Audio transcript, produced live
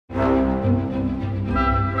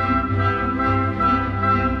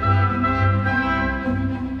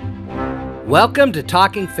Welcome to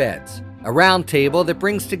Talking Feds, a roundtable that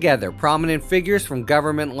brings together prominent figures from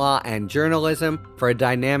government law and journalism for a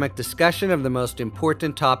dynamic discussion of the most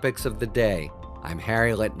important topics of the day. I'm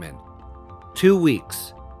Harry Littman. 2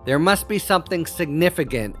 weeks. There must be something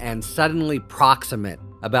significant and suddenly proximate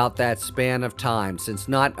about that span of time, since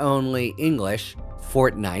not only English,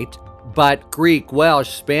 Fortnight, but Greek, Welsh,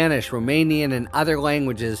 Spanish, Romanian, and other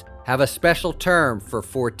languages have a special term for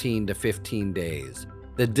 14 to 15 days.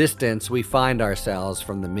 The distance we find ourselves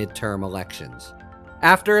from the midterm elections.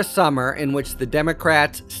 After a summer in which the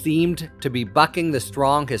Democrats seemed to be bucking the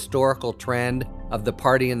strong historical trend of the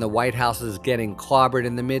party in the White House's getting clobbered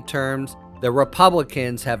in the midterms, the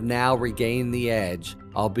Republicans have now regained the edge,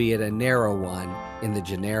 albeit a narrow one, in the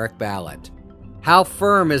generic ballot. How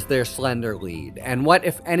firm is their slender lead, and what,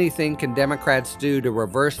 if anything, can Democrats do to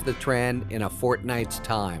reverse the trend in a fortnight's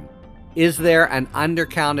time? Is there an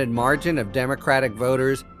undercounted margin of Democratic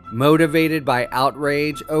voters motivated by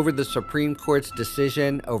outrage over the Supreme Court's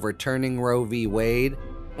decision overturning Roe v. Wade?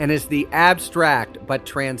 And is the abstract but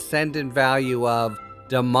transcendent value of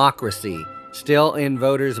democracy still in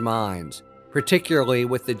voters' minds, particularly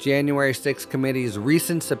with the January 6th committee's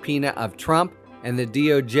recent subpoena of Trump and the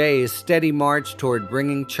DOJ's steady march toward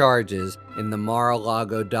bringing charges in the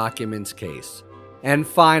Mar-a-Lago documents case? And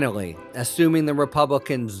finally, assuming the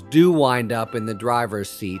Republicans do wind up in the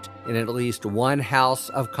driver's seat in at least one House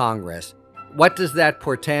of Congress, what does that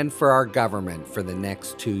portend for our government for the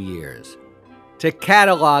next 2 years? To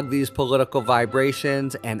catalog these political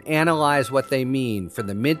vibrations and analyze what they mean for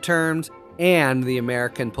the midterms and the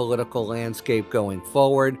American political landscape going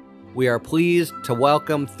forward, we are pleased to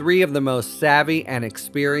welcome three of the most savvy and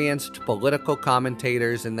experienced political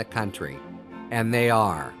commentators in the country. And they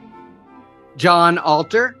are Jon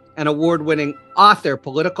Alter, an award-winning author,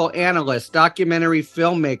 political analyst, documentary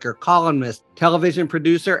filmmaker, columnist, television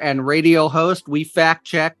producer, and radio host. We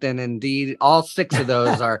fact-checked, and indeed, all 6 of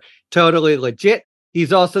those are totally legit.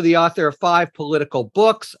 He's also the author of 5 political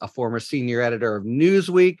books, a former senior editor of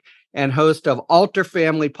Newsweek, and host of Alter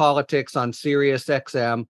Family Politics on Sirius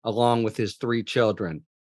XM, along with his 3 children.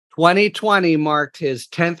 2020 marked his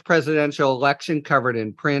 10th presidential election, covered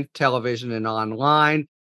in print, television, and online.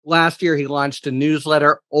 Last year, he launched a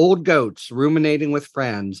newsletter, Old Goats, Ruminating with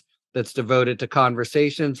Friends, that's devoted to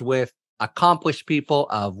conversations with accomplished people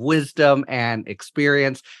of wisdom and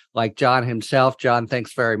experience, like Jon himself. Jon,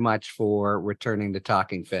 thanks very much for returning to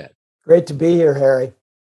Talking Fed. Great to be here, Harry.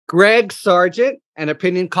 Greg Sargent, an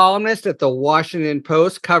opinion columnist at the Washington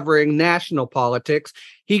Post covering national politics.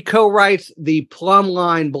 He co-writes the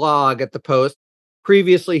Plumline blog at the Post.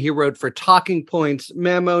 Previously, he wrote for Talking Points,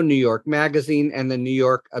 Memo, New York Magazine, and the New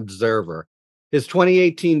York Observer. His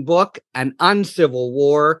 2018 book, An Uncivil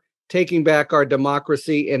War, Taking Back Our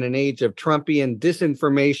Democracy in an Age of Trumpian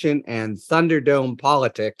Disinformation and Thunderdome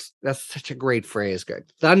Politics. That's such a great phrase, Greg.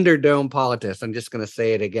 Thunderdome Politics. I'm just going to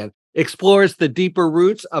say it again. Explores the deeper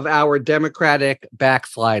roots of our democratic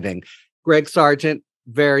backsliding. Greg Sargent,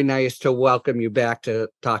 very nice to welcome you back to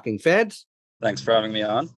Talking Feds. Thanks for having me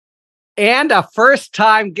on. And a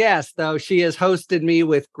first-time guest, though she has hosted me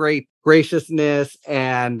with great graciousness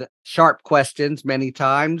and sharp questions many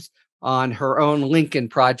times on her own Lincoln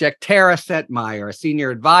Project, Tara Setmayer, a senior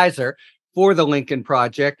advisor for the Lincoln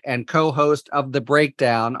Project and co-host of The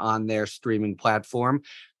Breakdown on their streaming platform.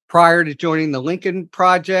 Prior to joining the Lincoln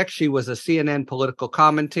Project, she was a CNN political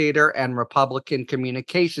commentator and Republican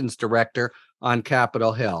communications director on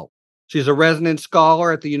Capitol Hill. She's a resident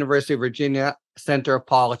scholar at the University of Virginia Center of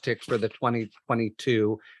Politics for the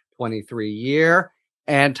 2022-23 year.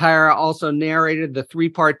 And Tara also narrated the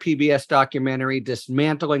 3-part PBS documentary,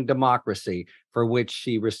 Dismantling Democracy, for which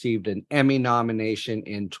she received an Emmy nomination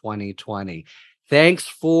in 2020. Thanks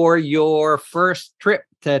for your first trip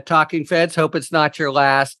to Talking Feds. Hope it's not your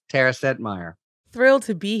last, Tara Setmayer. Thrilled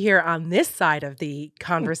to be here on this side of the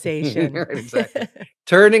conversation. Exactly.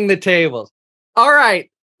 Turning the tables. All right.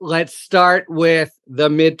 Let's start with the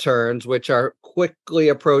midterms, which are quickly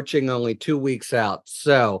approaching, only 2 weeks out.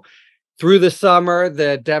 So through the summer,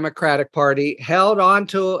 the Democratic Party held on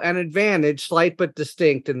to an advantage, slight but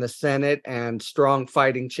distinct, in the Senate and strong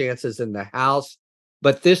fighting chances in the House.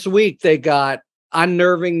 But this week, they got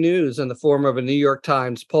unnerving news in the form of a New York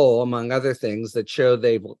Times poll, among other things, that show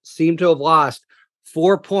they seem to have lost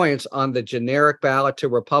 4 points on the generic ballot to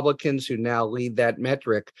Republicans, who now lead that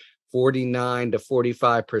metric, 49 to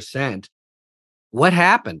 45%. What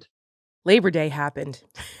happened? Labor Day happened.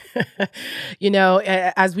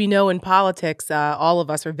 As we know in politics, all of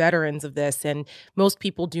us are veterans of this, and most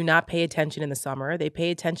people do not pay attention in the summer. They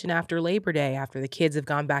pay attention after Labor Day, after the kids have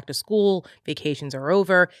gone back to school, vacations are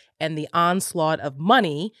over, and the onslaught of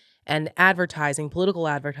money and advertising, political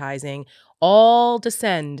advertising, all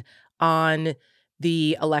descend on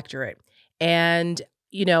the electorate. And,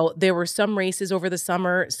 there were some races over the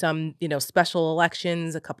summer, some, special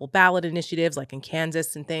elections, a couple ballot initiatives like in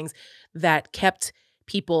Kansas and things that kept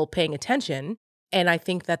people paying attention. And I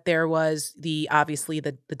think that there was obviously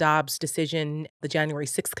the Dobbs decision, the January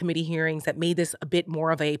 6th committee hearings that made this a bit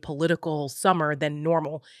more of a political summer than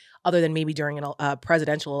normal, other than maybe during a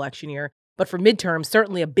presidential election year. But for midterms,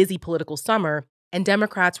 certainly a busy political summer. And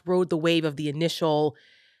Democrats rode the wave of the initial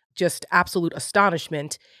just absolute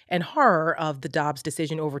astonishment and horror of the Dobbs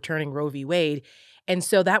decision overturning Roe v. Wade. And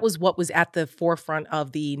so that was what was at the forefront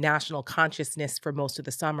of the national consciousness for most of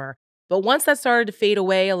the summer. But once that started to fade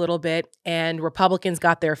away a little bit and Republicans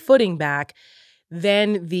got their footing back,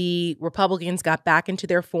 then the Republicans got back into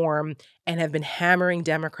their form and have been hammering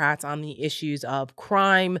Democrats on the issues of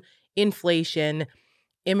crime, inflation,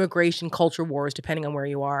 immigration, culture wars, depending on where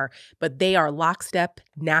you are. But they are lockstep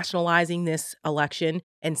nationalizing this election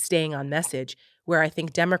and staying on message, where I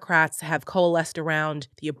think Democrats have coalesced around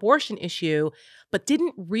the abortion issue, but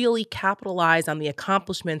didn't really capitalize on the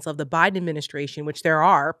accomplishments of the Biden administration, which there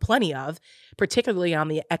are plenty of, particularly on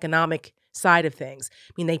the economic side of things.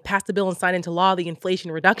 I mean, they passed the bill and signed into law the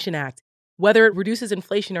Inflation Reduction Act. Whether it reduces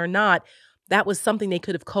inflation or not, that was something they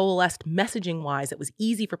could have coalesced messaging-wise. It was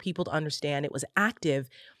easy for people to understand. It was active.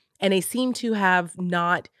 And they seem to have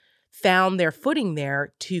not found their footing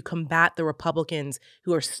there to combat the Republicans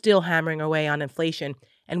who are still hammering away on inflation.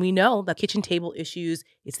 And we know that kitchen table issues,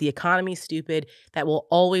 it's the economy, stupid, that will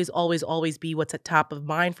always, always, always be what's at top of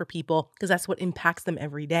mind for people because that's what impacts them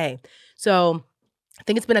every day. So I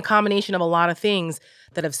think it's been a combination of a lot of things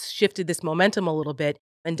that have shifted this momentum a little bit,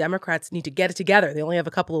 and Democrats need to get it together. They only have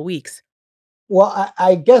a couple of weeks. Well,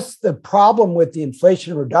 I guess the problem with the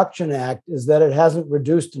Inflation Reduction Act is that it hasn't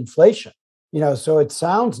reduced inflation. So it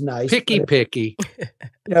sounds nice. Picky.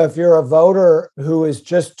 If you're a voter who is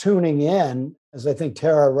just tuning in, as I think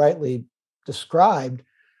Tara rightly described,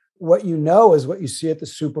 what you know is what you see at the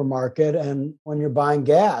supermarket and when you're buying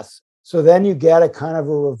gas. So then you get a kind of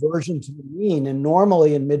a reversion to the mean. And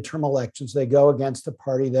normally in midterm elections, they go against the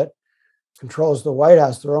party that controls the White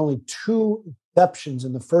House. There are only two exceptions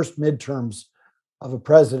in the first midterms of a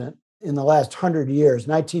president in the last 100 years,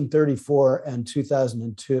 1934 and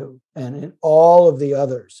 2002. And in all of the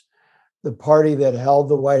others, the party that held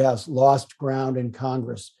the White House lost ground in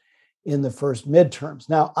Congress in the first midterms.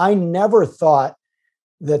 Now, I never thought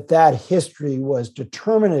that history was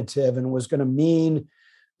determinative and was going to mean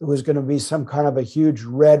there was going to be some kind of a huge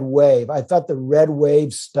red wave. I thought the red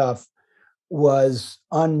wave stuff was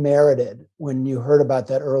unmerited when you heard about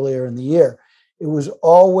that earlier in the year. It was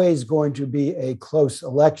always going to be a close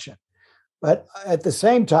election. But at the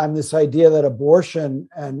same time, this idea that abortion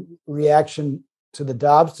and reaction to the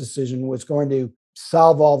Dobbs decision was going to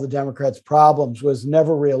solve all the Democrats' problems was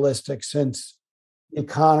never realistic, since the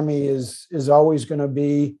economy is always going to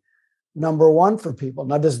be number one for people.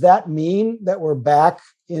 Now, does that mean that we're back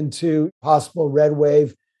into possible red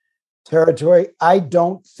wave territory? I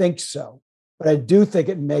don't think so. But I do think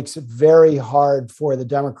it makes it very hard for the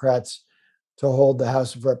Democrats to hold the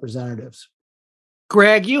House of Representatives.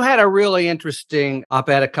 Greg, you had a really interesting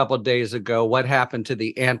op-ed a couple of days ago. What happened to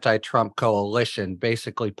the anti-Trump coalition,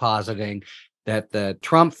 basically positing that the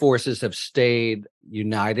Trump forces have stayed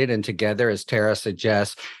united and together, as Tara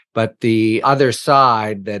suggests, but the other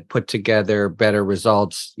side that put together better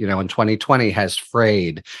results, in 2020 has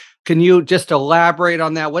frayed. Can you just elaborate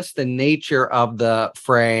on that? What's the nature of the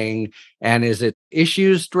fraying? And is it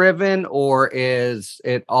issues driven, or is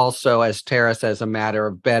it also, as Tara says, a matter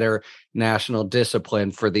of better national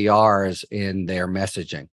discipline for the R's in their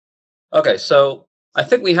messaging? Okay, so I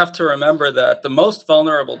think we have to remember that the most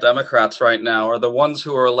vulnerable Democrats right now are the ones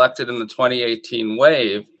who were elected in the 2018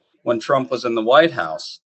 wave when Trump was in the White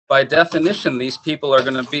House. By definition, these people are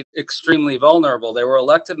going to be extremely vulnerable. They were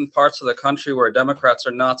elected in parts of the country where Democrats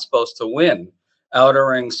are not supposed to win. Outer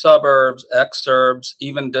ring suburbs, exurbs,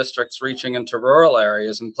 even districts reaching into rural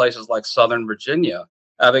areas in places like Southern Virginia.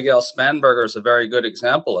 Abigail Spanberger is a very good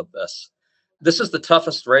example of this. This is the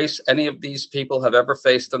toughest race any of these people have ever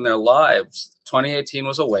faced in their lives. 2018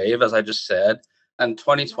 was a wave, as I just said. And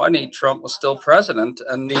 2020, Trump was still president,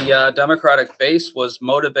 and the Democratic base was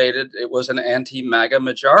motivated. It was an anti-MAGA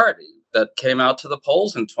majority that came out to the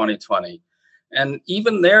polls in 2020. And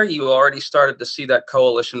even there, you already started to see that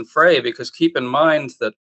coalition fray, because keep in mind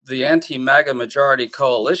that the anti-MAGA majority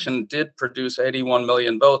coalition did produce 81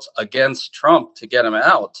 million votes against Trump to get him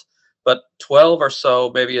out. But 12 or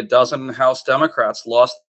so, maybe a dozen House Democrats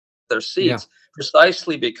lost their seats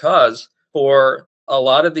precisely because for a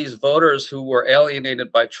lot of these voters who were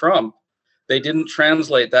alienated by Trump, they didn't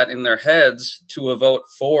translate that in their heads to a vote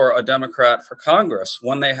for a Democrat for Congress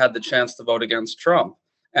when they had the chance to vote against Trump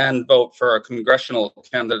and vote for a congressional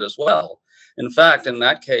candidate as well. In fact, in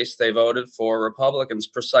that case, they voted for Republicans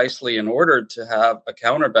precisely in order to have a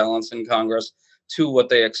counterbalance in Congress to what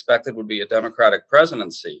they expected would be a Democratic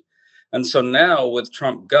presidency. And so now with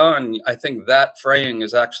Trump gone, I think that fraying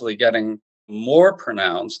is actually getting more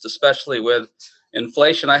pronounced, especially with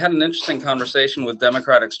inflation. I had an interesting conversation with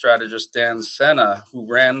Democratic strategist Dan Senna,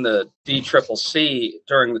 who ran the DCCC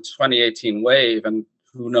during the 2018 wave and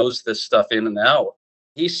who knows this stuff in and out.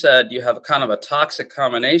 He said you have a kind of a toxic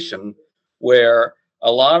combination where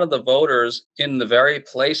a lot of the voters in the very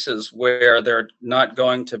places where they're not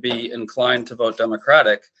going to be inclined to vote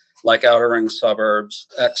Democratic, like outer ring suburbs,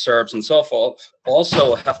 exurbs, and so forth,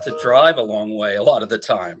 also have to drive a long way a lot of the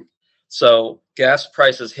time. So gas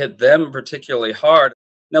prices hit them particularly hard.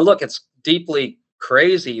 Now, look, it's deeply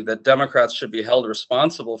crazy that Democrats should be held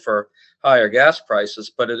responsible for higher gas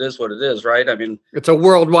prices, but it is what it is, right? I mean, it's a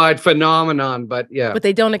worldwide phenomenon, but yeah. But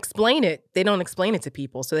they don't explain it. They don't explain it to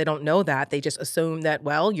people, so they don't know that. They just assume that,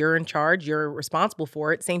 well, you're in charge, you're responsible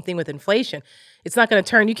for it. Same thing with inflation. It's not going to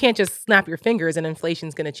turn. You can't just snap your fingers and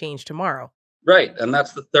inflation's going to change tomorrow. Right. And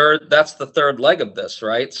that's the third leg of this,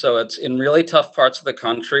 right? So it's in really tough parts of the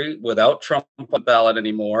country without Trump on the ballot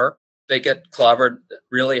anymore. They get clobbered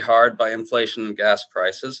really hard by inflation and gas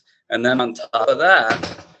prices. And then on top of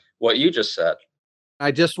that, what you just said.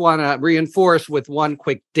 I just want to reinforce with one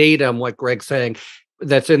quick datum what Greg's saying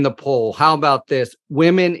that's in the poll. How about this?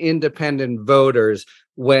 Women independent voters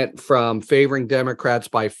went from favoring Democrats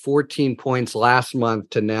by 14 points last month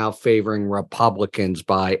to now favoring Republicans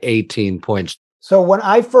by 18 points. So when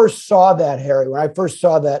I first saw that, Harry, when I first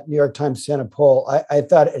saw that New York Times Senate poll, I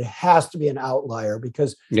thought it has to be an outlier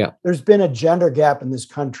because there's been a gender gap in this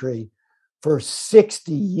country for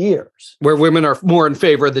 60 years. Where women are more in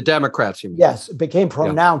favor of the Democrats, you mean? Yes, it became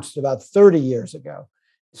pronounced about 30 years ago.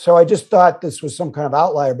 So I just thought this was some kind of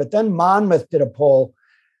outlier. But then Monmouth did a poll,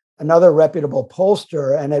 another reputable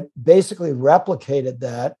pollster, and it basically replicated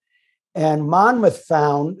that. And Monmouth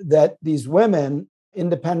found that these women,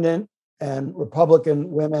 independent and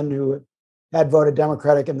Republican women who had voted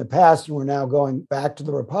Democratic in the past and were now going back to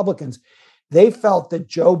the Republicans, they felt that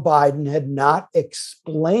Joe Biden had not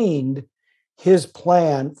explained his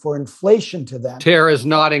plan for inflation to them. Tara's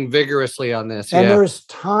nodding vigorously on this. And there's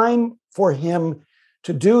time for him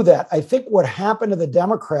to do that. I think what happened to the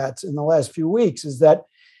Democrats in the last few weeks is that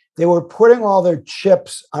they were putting all their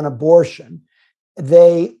chips on abortion.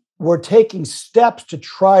 They were taking steps to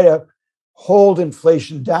try to hold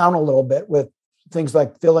inflation down a little bit with things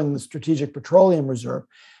like filling the Strategic Petroleum Reserve,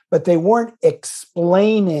 but they weren't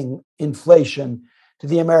explaining inflation to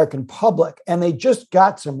the American public. And they just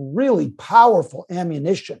got some really powerful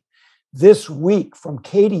ammunition this week from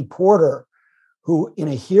Katie Porter, who in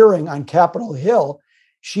a hearing on Capitol Hill,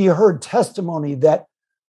 she heard testimony that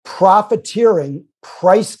profiteering,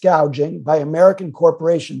 price gouging by American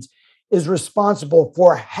corporations is responsible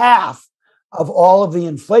for half of all of the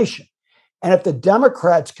inflation. And if the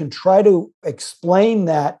Democrats can try to explain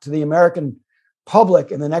that to the American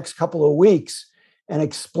public in the next couple of weeks and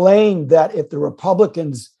explain that if the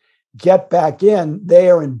Republicans get back in, they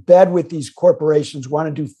are in bed with these corporations, want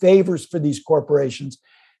to do favors for these corporations,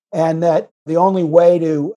 and that the only way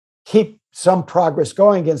to keep some progress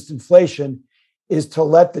going against inflation is to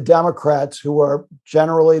let the Democrats, who are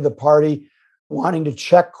generally the party wanting to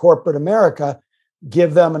check corporate America,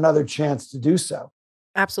 give them another chance to do so.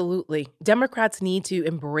 Absolutely. Democrats need to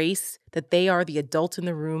embrace that they are the adults in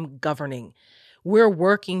the room governing. We're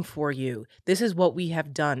working for you. This is what we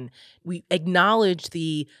have done. We acknowledge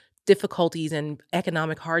the difficulties and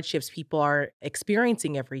economic hardships people are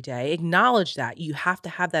experiencing every day. Acknowledge that. You have to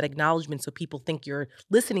have that acknowledgement so people think you're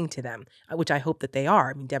listening to them, which I hope that they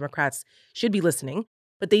are. I mean, Democrats should be listening,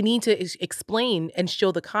 but they need to explain and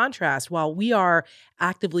show the contrast. While we are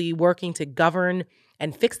actively working to govern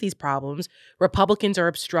and fix these problems, Republicans are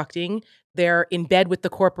obstructing. They're in bed with the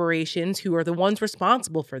corporations who are the ones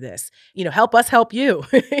responsible for this. Help us help you,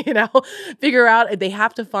 figure out. They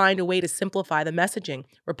have to find a way to simplify the messaging.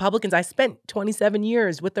 Republicans, I spent 27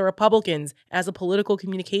 years with the Republicans as a political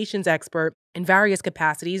communications expert in various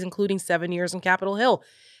capacities, including 7 years on Capitol Hill.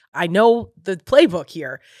 I know the playbook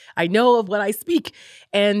here. I know of what I speak,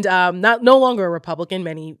 and no longer a Republican.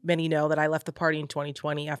 Many know that I left the party in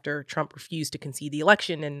 2020 after Trump refused to concede the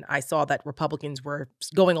election, and I saw that Republicans were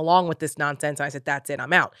going along with this nonsense. I said, "That's it,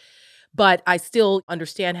 I'm out." But I still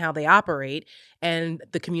understand how they operate and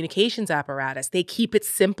the communications apparatus. They keep it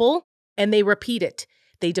simple and they repeat it.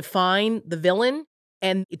 They define the villain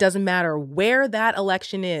And it doesn't matter where that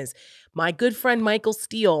election is. My good friend Michael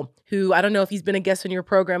Steele, who I don't know if he's been a guest on your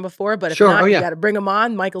program before, but if Sure. not, Oh, you yeah. got to bring him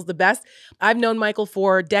on. Michael's the best. I've known Michael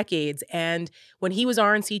for decades. And when he was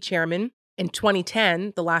RNC chairman in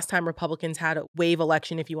 2010, the last time Republicans had a wave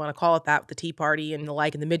election, if you want to call it that, with the Tea Party and the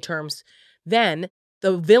like in the midterms, then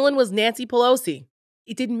the villain was Nancy Pelosi.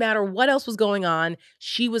 It didn't matter what else was going on.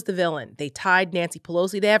 She was the villain. They tied Nancy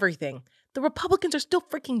Pelosi to everything. The Republicans are still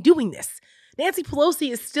freaking doing this. Nancy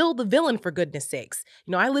Pelosi is still the villain, for goodness sakes.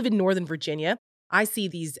 You know, I live in Northern Virginia. I see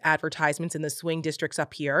these advertisements in the swing districts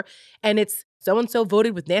up here, and it's so-and-so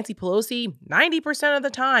voted with Nancy Pelosi 90% of the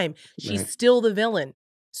time. She's still the villain.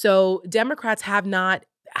 So Democrats have not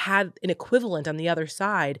had an equivalent on the other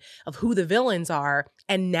side of who the villains are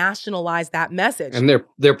and nationalize that message. And there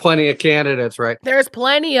are plenty of candidates, right? There's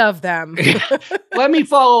plenty of them. Let me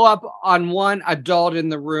follow up on one adult in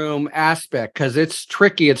the room aspect, because it's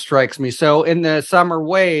tricky, it strikes me. So in the summer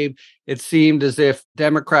wave, it seemed as if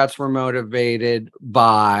Democrats were motivated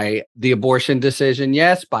by the abortion decision,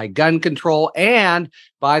 yes, by gun control, and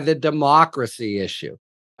by the democracy issue.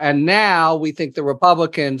 And now we think the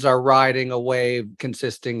Republicans are riding a wave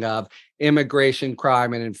consisting of immigration,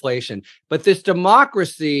 crime, and inflation. But this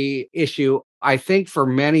democracy issue, I think for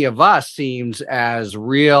many of us, seems as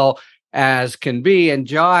real as can be. And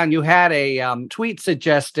Jon, you had a tweet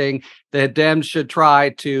suggesting that Dems should try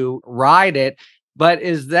to ride it. But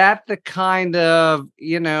is that the kind of,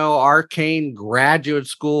 arcane graduate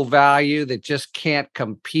school value that just can't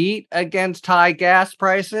compete against high gas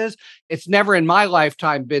prices? It's never in my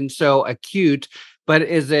lifetime been so acute, but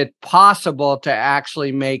is it possible to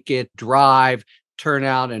actually make it drive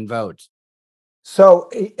turnout and votes? So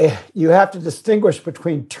you have to distinguish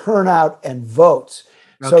between turnout and votes.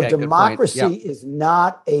 So Okay, democracy good point. Yep. is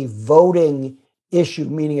not a voting issue,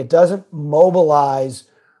 meaning it doesn't mobilize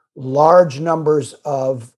large numbers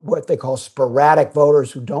of what they call sporadic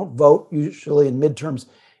voters who don't vote usually in midterms.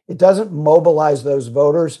 It doesn't mobilize those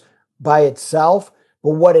voters by itself.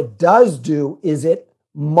 But what it does do is it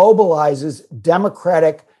mobilizes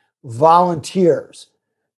Democratic volunteers,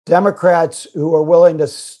 Democrats who are willing to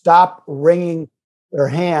stop wringing their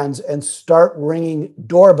hands and start ringing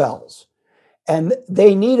doorbells. And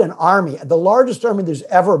they need an army. The largest army there's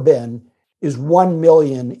ever been is 1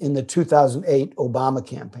 million in the 2008 Obama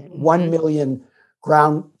campaign, 1 million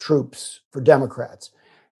ground troops for Democrats.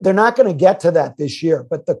 They're not going to get to that this year,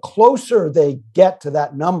 but the closer they get to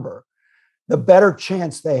that number, the better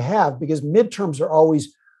chance they have, because midterms are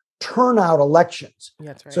always turnout elections.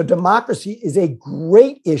 That's right. So democracy is a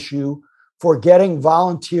great issue for getting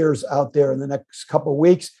volunteers out there in the next couple of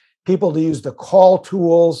weeks, people to use the call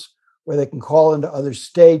tools where they can call into other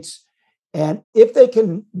states. And if they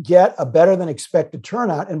can get a better than expected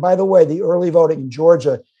turnout, and by the way, the early voting in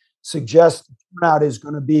Georgia suggests the turnout is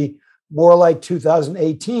going to be more like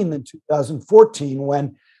 2018 than 2014,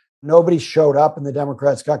 when nobody showed up and the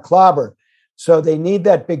Democrats got clobbered. So they need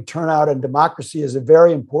that big turnout, and democracy is a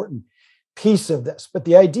very important piece of this. But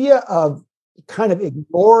the idea of kind of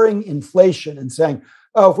ignoring inflation and saying,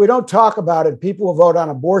 oh, if we don't talk about it, people will vote on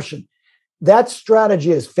abortion, that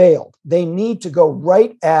strategy has failed. They need to go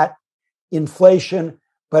right at inflation,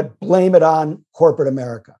 but blame it on corporate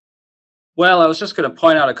America. Well, I was just going to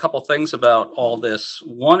point out a couple things about all this.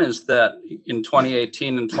 One is that in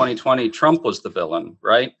 2018 and 2020, Trump was the villain,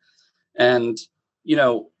 right? And,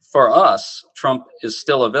 for us, Trump is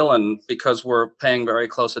still a villain because we're paying very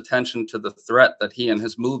close attention to the threat that he and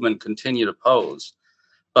his movement continue to pose.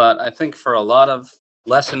 But I think for a lot of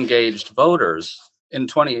less engaged voters, in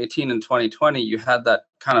 2018 and 2020, you had that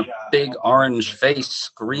kind of big orange face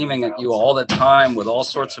screaming at you all the time with all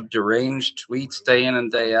sorts of deranged tweets day in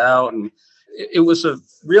and day out. And it was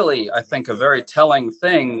I think, a very telling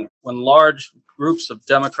thing when large groups of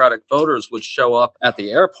Democratic voters would show up at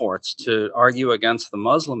the airports to argue against the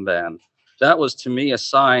Muslim ban. That was, to me, a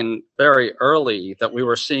sign very early that we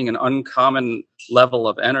were seeing an uncommon level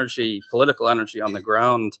of energy, political energy on the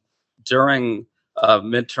ground during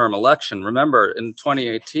midterm election. Remember, in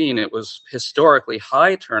 2018, it was historically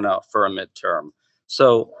high turnout for a midterm.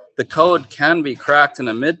 So the code can be cracked in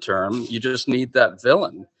a midterm. You just need that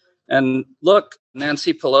villain. And look,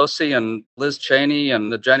 Nancy Pelosi and Liz Cheney and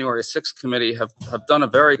the January 6th committee have done a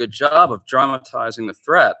very good job of dramatizing the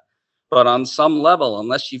threat. But on some level,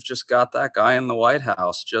 unless you've just got that guy in the White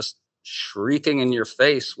House just shrieking in your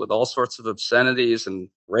face with all sorts of obscenities and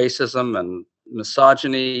racism and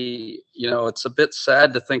misogyny, it's a bit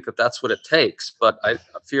sad to think that that's what it takes, but I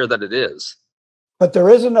fear that it is. But there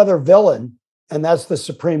is another villain, and that's the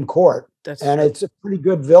Supreme Court. That's and true. It's a pretty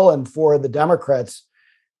good villain for the Democrats,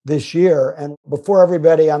 this year. And before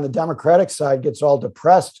everybody on the Democratic side gets all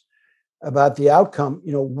depressed about the outcome,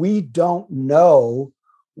 we don't know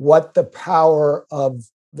what the power of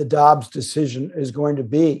the Dobbs decision is going to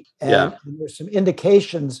be. And there's some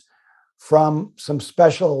indications from some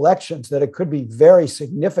special elections that it could be very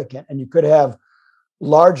significant. And you could have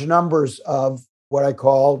large numbers of what I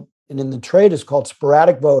call, and in the trade is called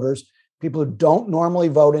sporadic voters, people who don't normally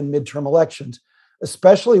vote in midterm elections,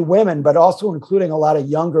 especially women, but also including a lot of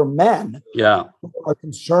younger men who are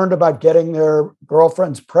concerned about getting their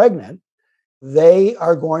girlfriends pregnant. They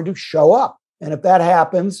are going to show up. And if that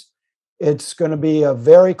happens, it's going to be a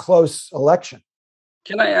very close election.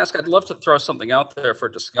 Can I ask, I'd love to throw something out there for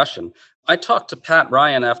discussion. I talked to Pat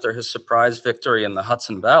Ryan after his surprise victory in the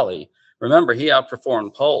Hudson Valley. Remember, he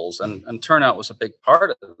outperformed polls, and turnout was a big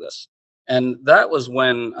part of this. And that was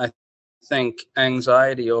when I think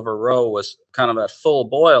anxiety over Roe was kind of at full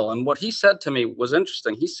boil. And what he said to me was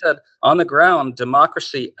interesting. He said, on the ground,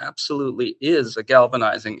 democracy absolutely is a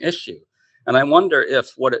galvanizing issue. And I wonder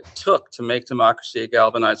if what it took to make democracy a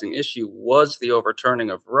galvanizing issue was the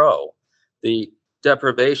overturning of Roe, the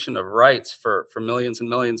deprivation of rights for millions and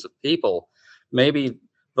millions of people. Maybe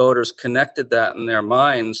voters connected that in their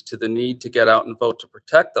minds to the need to get out and vote to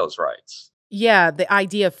protect those rights. Yeah, the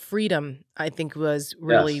idea of freedom, I think, was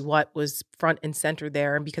really what was front and center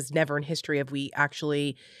there. And because never in history have we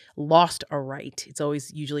actually lost a right. It's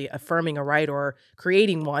always usually affirming a right or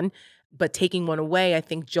creating one. But taking one away, I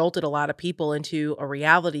think, jolted a lot of people into a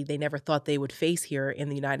reality they never thought they would face here in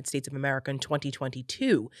the United States of America in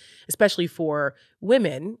 2022, especially for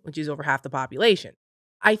women, which is over half the population.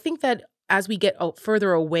 I think that as we get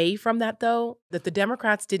further away from that, though, that the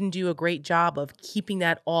Democrats didn't do a great job of keeping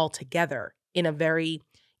that all together in a very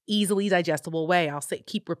easily digestible way. I'll say,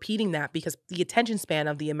 keep repeating that because the attention span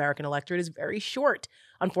of the American electorate is very short.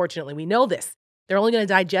 Unfortunately, we know this. They're only going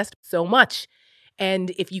to digest so much.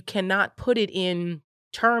 And if you cannot put it in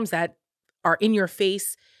terms that are in your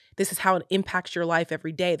face, this is how it impacts your life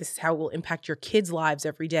every day. This is how it will impact your kids' lives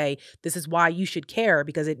every day. This is why you should care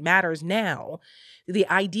because it matters now. The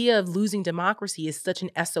idea of losing democracy is such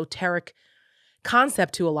an esoteric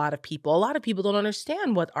concept to a lot of people. A lot of people don't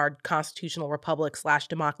understand what our constitutional republic /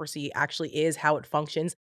 democracy actually is, how it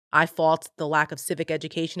functions. I fault the lack of civic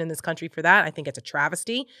education in this country for that. I think it's a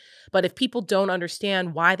travesty. But if people don't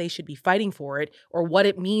understand why they should be fighting for it or what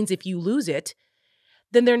it means if you lose it,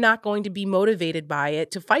 then they're not going to be motivated by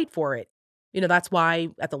it to fight for it. That's why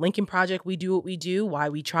at the Lincoln Project, we do what we do, why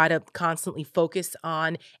we try to constantly focus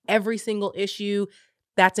on every single issue.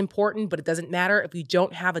 That's important, but it doesn't matter if you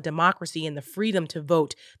don't have a democracy and the freedom to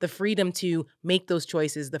vote, the freedom to make those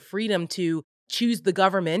choices, the freedom to choose the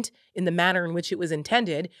government in the manner in which it was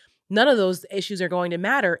intended. None of those issues are going to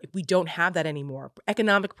matter if we don't have that anymore.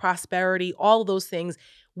 Economic prosperity, all of those things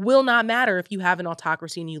will not matter if you have an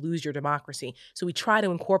autocracy and you lose your democracy. So we try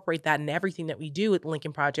to incorporate that in everything that we do at the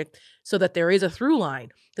Lincoln Project so that there is a through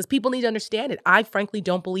line because people need to understand it. I frankly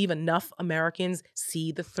don't believe enough Americans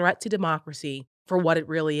see the threat to democracy for what it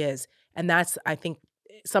really is. And that's, I think,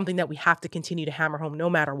 something that we have to continue to hammer home no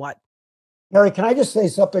matter what. Harry, can I just say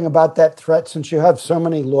something about that threat since you have so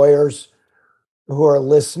many lawyers who are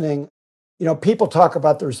listening? People talk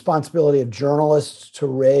about the responsibility of journalists to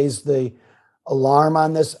raise the alarm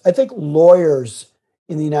on this. I think lawyers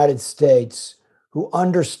in the United States who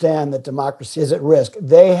understand that democracy is at risk,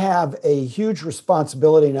 they have a huge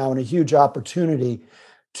responsibility now and a huge opportunity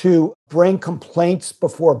to bring complaints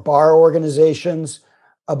before bar organizations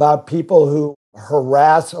about people who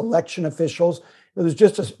harass election officials. There was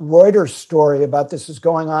just a Reuters story about this is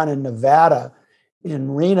going on in Nevada,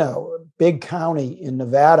 in Reno, a big county in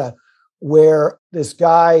Nevada, where this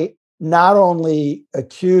guy not only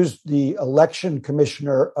accused the election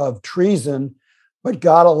commissioner of treason, but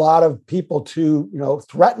got a lot of people to,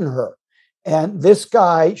 threaten her. And this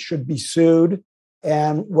guy should be sued.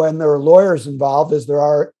 And when there are lawyers involved, as there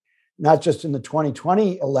are not just in the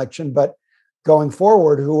 2020 election, but going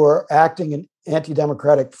forward, who are acting in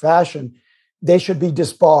anti-democratic fashion, they should be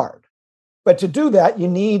disbarred. But to do that, you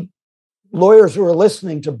need lawyers who are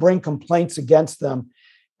listening to bring complaints against them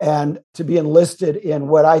and to be enlisted in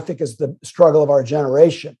what I think is the struggle of our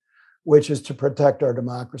generation, which is to protect our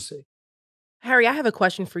democracy. Harry, I have a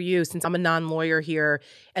question for you since I'm a non-lawyer here.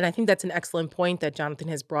 And I think that's an excellent point that Jonathan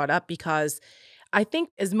has brought up because I think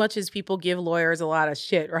as much as people give lawyers a lot of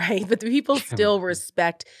shit, right? But the people still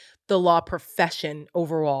respect the law profession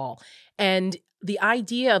overall. And the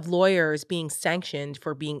idea of lawyers being sanctioned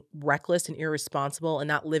for being reckless and irresponsible and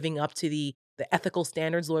not living up to the ethical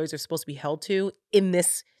standards lawyers are supposed to be held to in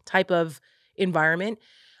this type of environment,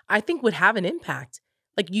 I think would have an impact.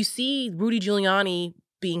 Like you see Rudy Giuliani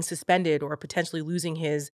being suspended or potentially losing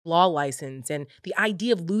his law license. And the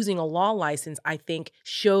idea of losing a law license, I think,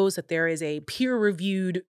 shows that there is a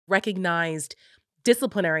peer-reviewed, recognized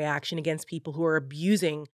disciplinary action against people who are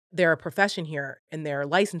abusing their profession here and their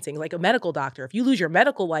licensing. Like a medical doctor, if you lose your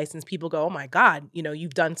medical license, people go, oh my God,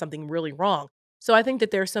 you've done something really wrong. So I think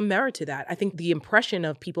that there's some merit to that. I think the impression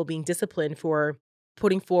of people being disciplined for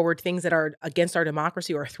putting forward things that are against our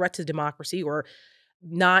democracy or a threat to democracy or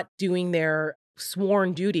not doing their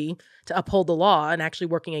sworn duty to uphold the law and actually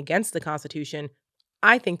working against the Constitution,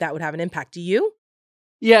 I think that would have an impact. Do you?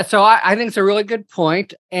 Yeah, so I think it's a really good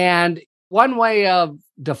point. And one way of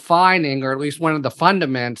defining, or at least one of the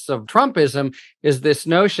fundaments of Trumpism, is this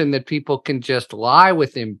notion that people can just lie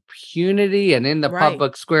with impunity and in the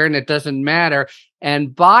public square, and it doesn't matter.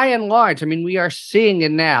 And by and large, I mean, we are seeing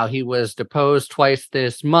it now. He was deposed twice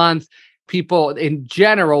this month. People in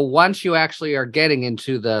general, once you actually are getting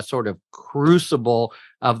into the sort of crucible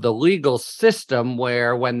of the legal system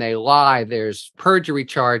where when they lie, there's perjury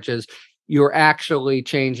charges, you're actually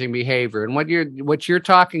changing behavior. And what you're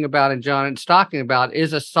talking about, and Jon is talking about,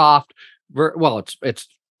 is a soft, it's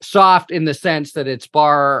soft in the sense that it's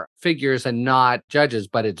bar figures and not judges,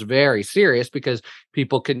 but it's very serious because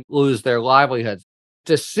people can lose their livelihoods.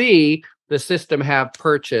 To see the system have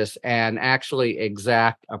purchase and actually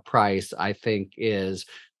exact a price, I think is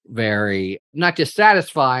very, not just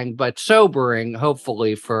satisfying, but sobering,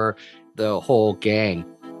 hopefully, for the whole gang.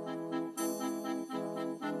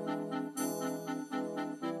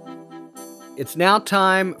 It's now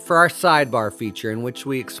time for our sidebar feature in which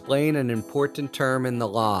we explain an important term in the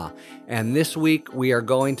law. And this week we are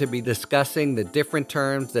going to be discussing the different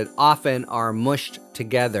terms that often are mushed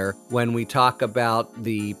together when we talk about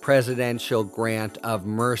the presidential grant of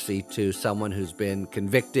mercy to someone who's been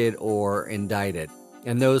convicted or indicted.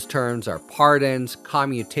 And those terms are pardons,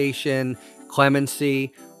 commutation,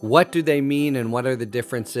 clemency. What do they mean and what are the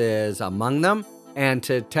differences among them? And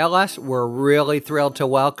to tell us, we're really thrilled to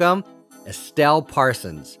welcome Estelle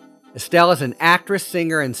Parsons. Estelle is an actress,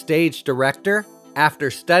 singer, and stage director.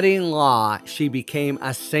 After studying law, she became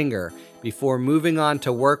a singer before moving on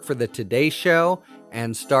to work for the Today Show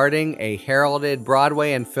and starting a heralded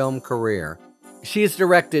Broadway and film career. She has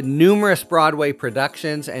directed numerous Broadway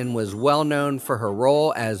productions and was well known for her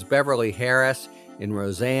role as Beverly Harris in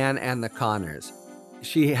Roseanne and the Connors.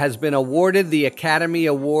 She has been awarded the Academy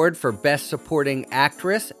Award for Best Supporting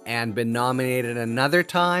Actress and been nominated another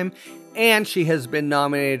time, and she has been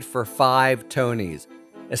nominated for 5 Tonys.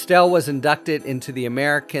 Estelle was inducted into the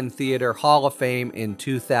American Theater Hall of Fame in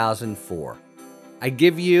 2004. I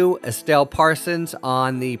give you Estelle Parsons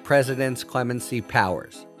on the president's clemency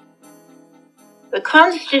powers. The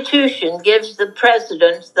Constitution gives the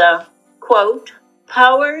president the, quote,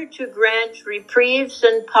 power to grant reprieves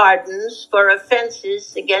and pardons for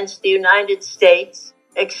offenses against the United States,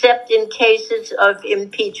 except in cases of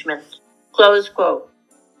impeachment, close quote.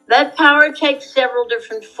 That power takes several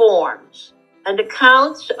different forms, and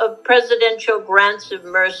accounts of presidential grants of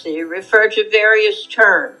mercy refer to various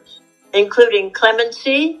terms, including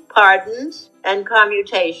clemency, pardons, and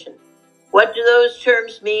commutation. What do those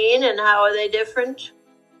terms mean and how are they different?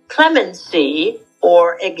 Clemency,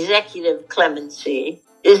 or executive clemency,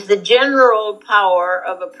 is the general power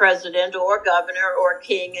of a president or governor or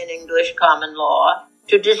king in English common law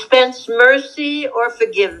to dispense mercy or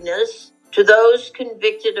forgiveness to those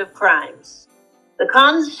convicted of crimes. The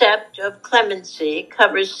concept of clemency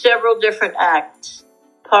covers several different acts: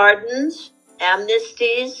 pardons,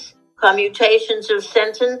 amnesties, commutations of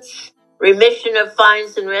sentence, remission of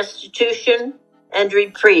fines and restitution, and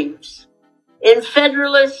reprieves. In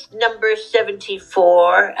Federalist number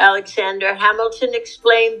 74, Alexander Hamilton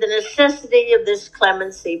explained the necessity of this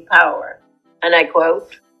clemency power, and I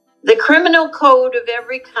quote, "The criminal code of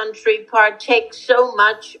every country partakes so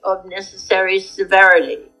much of necessary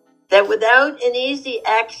severity that without an easy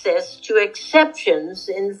access to exceptions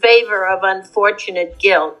in favor of unfortunate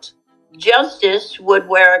guilt, justice would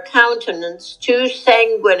wear a countenance too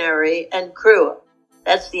sanguinary and cruel."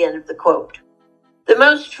 That's the end of the quote. The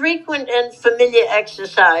most frequent and familiar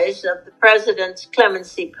exercise of the president's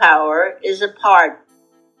clemency power is a pardon.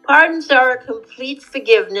 Pardons are a complete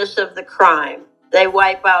forgiveness of the crime. They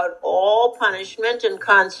wipe out all punishment and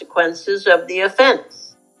consequences of the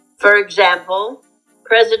offense. For example,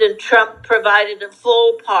 President Trump provided a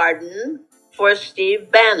full pardon for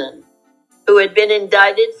Steve Bannon, who had been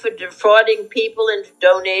indicted for defrauding people into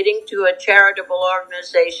donating to a charitable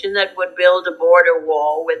organization that would build a border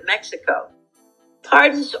wall with Mexico.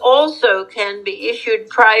 Pardons also can be issued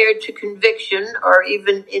prior to conviction or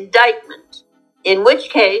even indictment. in which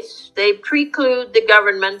case they preclude the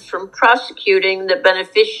government from prosecuting the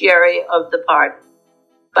beneficiary of the pardon.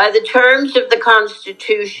 By the terms of the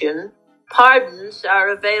Constitution, pardons are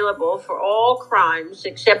available for all crimes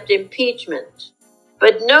except impeachment,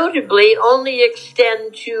 but notably only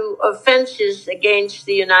extend to offenses against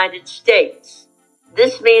the United States.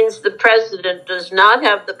 This means the president does not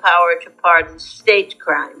have the power to pardon state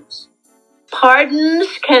crimes.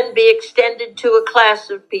 Pardons can be extended to a class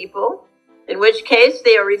of people, in which case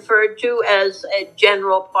they are referred to as a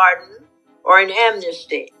general pardon or an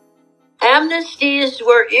amnesty. Amnesties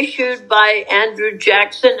were issued by Andrew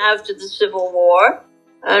Jackson after the Civil War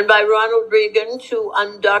and by Ronald Reagan to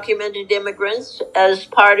undocumented immigrants as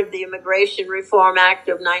part of the Immigration Reform Act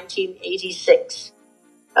of 1986.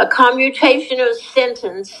 A commutation of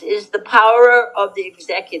sentence is the power of the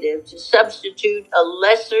executive to substitute a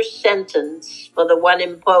lesser sentence for the one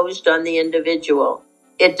imposed on the individual.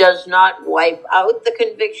 It does not wipe out the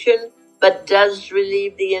conviction, but does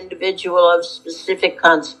relieve the individual of specific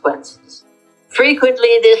consequences.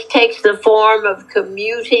 Frequently, this takes the form of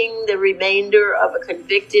commuting the remainder of a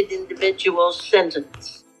convicted individual's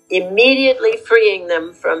sentence, immediately freeing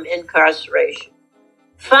them from incarceration.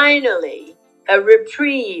 Finally, a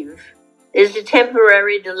reprieve is a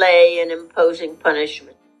temporary delay in imposing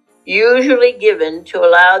punishment, usually given to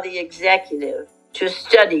allow the executive to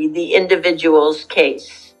study the individual's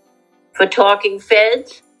case. For Talking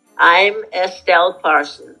Feds, I'm Estelle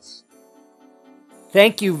Parsons.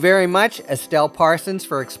 Thank you very much, Estelle Parsons,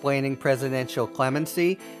 for explaining presidential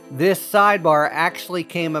clemency. This sidebar actually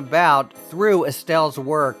came about through Estelle's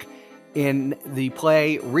work in the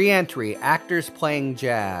play Reentry, Actors Playing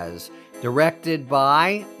Jazz, directed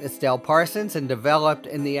by Estelle Parsons and developed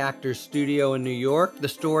in the Actors Studio in New York, the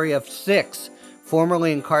story of 6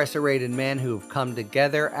 formerly incarcerated men who have come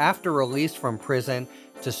together after release from prison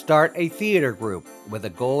to start a theater group with a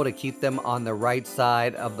goal to keep them on the right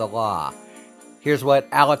side of the law. Here's what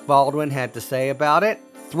Alec Baldwin had to say about it.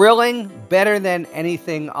 Thrilling, better than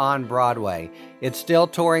anything on Broadway. It's still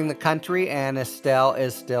touring the country, and Estelle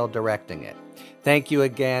is still directing it. Thank you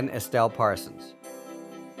again, Estelle Parsons.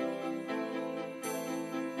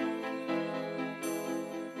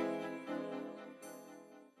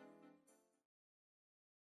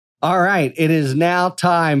 All right, it is now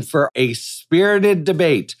time for a spirited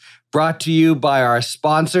debate brought to you by our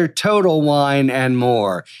sponsor, Total Wine and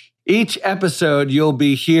More. Each episode, you'll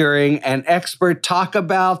be hearing an expert talk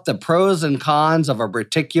about the pros and cons of a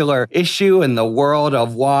particular issue in the world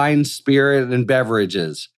of wine, spirit, and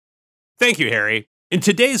beverages. Thank you, Harry. In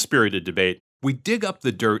today's spirited debate, we dig up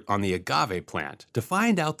the dirt on the agave plant to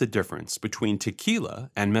find out the difference between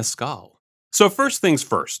tequila and mezcal. So first things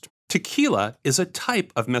first, tequila is a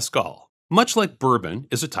type of mezcal, much like bourbon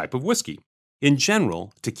is a type of whiskey. In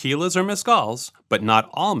general, tequilas are mezcals, but not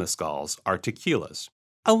all mezcals are tequilas.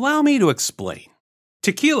 Allow me to explain.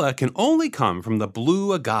 Tequila can only come from the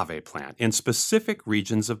blue agave plant in specific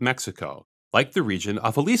regions of Mexico, like the region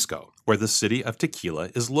of Jalisco, where the city of Tequila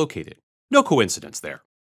is located. No coincidence there.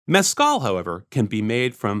 Mezcal, however, can be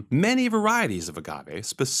made from many varieties of agave,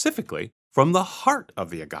 specifically from the heart of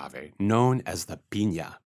the agave, known as the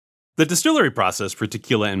piña. The distillery process for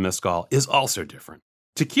tequila and mezcal is also different.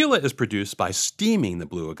 Tequila is produced by steaming the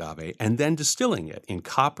blue agave and then distilling it in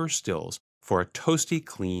copper stills for a toasty,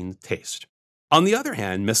 clean taste. On the other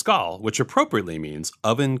hand, mezcal, which appropriately means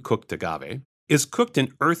oven-cooked agave, is cooked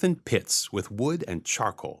in earthen pits with wood and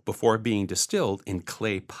charcoal before being distilled in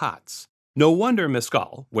clay pots. No wonder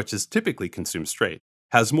mezcal, which is typically consumed straight,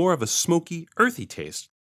 has more of a smoky, earthy taste.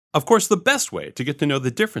 Of course, the best way to get to know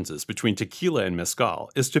the differences between tequila and mezcal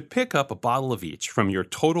is to pick up a bottle of each from your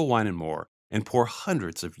Total Wine & More and pour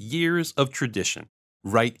hundreds of years of tradition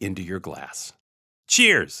right into your glass.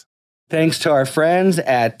 Cheers! Thanks to our friends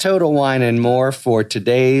at Total Wine and More for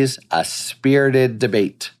today's A Spirited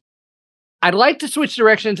Debate. I'd like to switch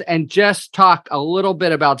directions and just talk a little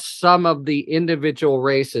bit about some of the individual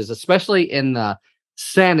races, especially in the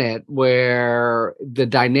Senate, where the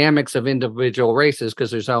dynamics of individual races, because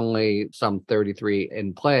there's only some 33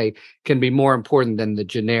 in play, can be more important than the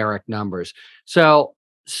generic numbers. So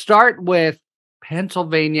start with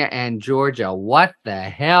Pennsylvania and Georgia. What the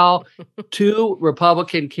hell? 2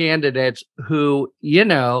 Republican candidates who,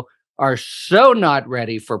 are so not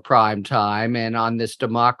ready for prime time and on this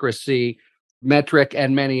democracy metric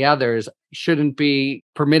and many others shouldn't be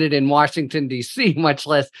permitted in Washington, D.C., much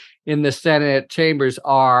less in the Senate chambers,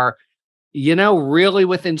 are, really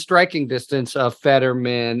within striking distance of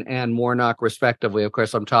Fetterman and Warnock, respectively. Of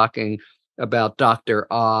course, I'm talking about Dr.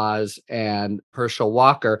 Oz and Herschel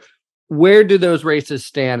Walker. Where do those races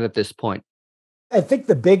stand at this point? I think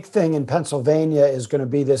the big thing in Pennsylvania is going to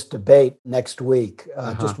be this debate next week.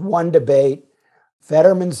 Just one debate.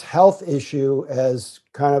 Fetterman's health issue has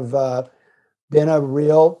kind of been a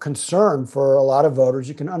real concern for a lot of voters.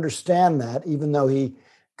 You can understand that, even though he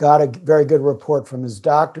got a very good report from his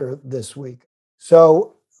doctor this week.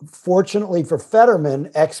 So fortunately for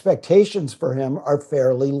Fetterman, expectations for him are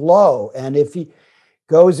fairly low. And if he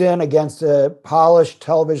goes in against a polished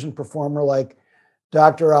television performer like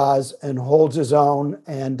Dr. Oz and holds his own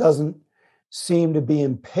and doesn't seem to be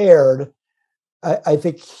impaired, I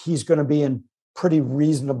think he's going to be in pretty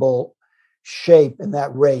reasonable shape in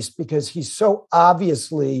that race because he's so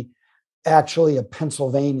obviously actually a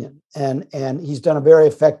Pennsylvanian. And he's done a very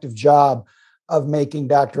effective job of making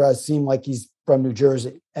Dr. Oz seem like he's from New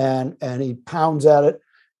Jersey. And he pounds at it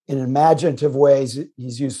in imaginative ways.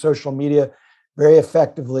 He's used social media very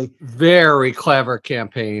effectively. Very clever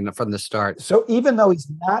campaign from the start. So even though he's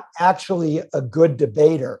not actually a good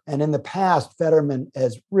debater, and in the past, Fetterman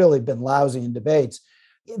has really been lousy in debates,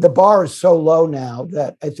 the bar is so low now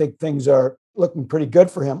that I think things are looking pretty good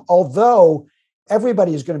for him. Although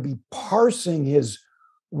everybody is going to be parsing his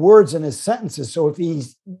words and his sentences. So if he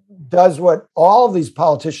does what all of these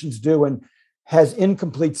politicians do and has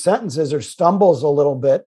incomplete sentences or stumbles a little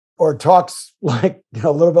bit, or talks like,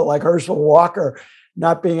 a little bit like Herschel Walker,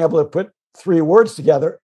 not being able to put three words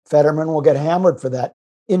together, Fetterman will get hammered for that.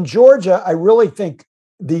 In Georgia, I really think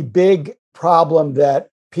the big problem that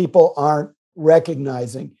people aren't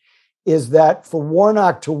recognizing is that for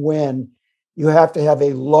Warnock to win, you have to have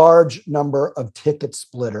a large number of ticket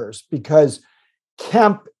splitters because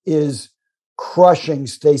Kemp is crushing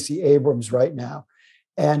Stacey Abrams right now.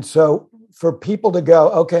 And so for people to go,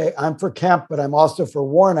 okay, I'm for Kemp, but I'm also for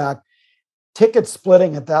Warnock, ticket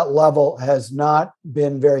splitting at that level has not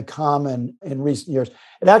been very common in recent years.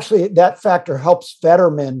 And actually, that factor helps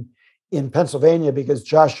Fetterman in Pennsylvania because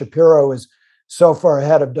Josh Shapiro is so far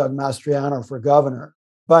ahead of Doug Mastriano for governor.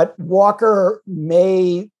 But Walker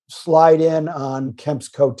may slide in on Kemp's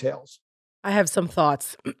coattails. I have some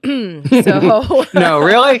thoughts. No,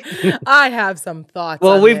 really? I have some thoughts.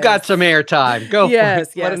 Well, we've got some airtime. Go for it.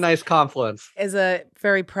 Yes. What a nice confluence. As a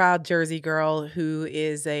very proud Jersey girl who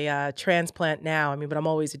is a transplant now, but I'm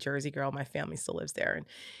always a Jersey girl. My family still lives there. And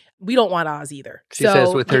we don't want Oz either. She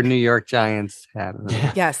says with her New York Giants hat.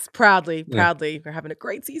 Yes, proudly. We're having a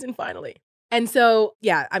great season finally. And so,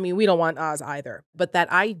 we don't want Oz either. But that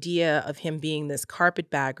idea of him being this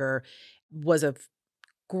carpetbagger was a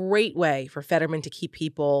great way for Fetterman to keep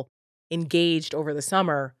people engaged over the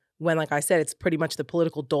summer when, like I said, it's pretty much the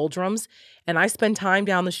political doldrums. And I spend time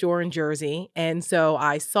down the shore in Jersey. And so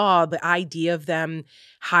I saw the idea of them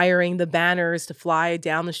hiring the banners to fly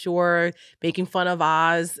down the shore, making fun of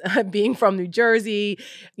Oz, being from New Jersey,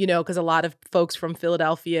 because a lot of folks from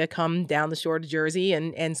Philadelphia come down the shore to Jersey.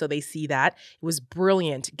 And so they see that. It was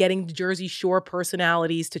brilliant. Getting the Jersey Shore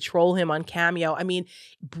personalities to troll him on Cameo.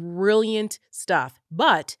 Brilliant stuff.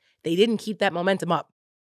 But they didn't keep that momentum up.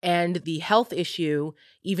 And the health issue,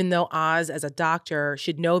 even though Oz as a doctor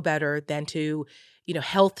should know better than to,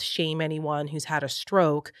 health shame anyone who's had a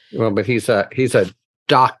stroke. Well, but he's a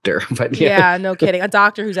doctor. But yeah, no kidding. A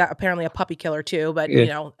doctor who's apparently a puppy killer too. But,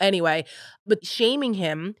 anyway. But shaming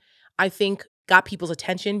him, I think, got people's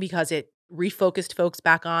attention because it refocused folks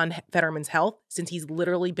back on Fetterman's health since he's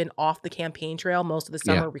literally been off the campaign trail most of the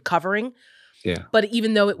summer recovering. Yeah. But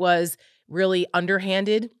even though it was really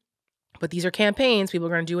underhanded, but these are campaigns, people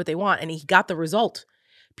are going to do what they want. And he got the result.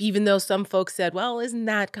 Even though some folks said, well, isn't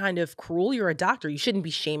that kind of cruel? You're a doctor. You shouldn't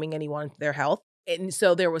be shaming anyone for their health. And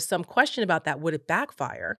so there was some question about that. Would it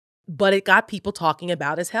backfire? But it got people talking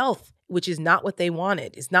about his health, which is not what they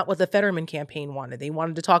wanted. It's not what the Fetterman campaign wanted. They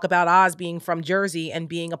wanted to talk about Oz being from Jersey and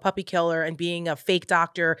being a puppy killer and being a fake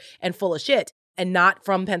doctor and full of shit and not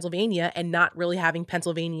from Pennsylvania and not really having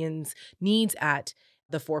Pennsylvanians' needs at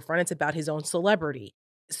the forefront. It's about his own celebrity.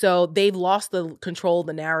 So they've lost the control of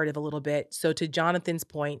the narrative a little bit. So to Jonathan's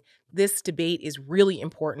point, this debate is really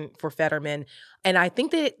important for Fetterman. And I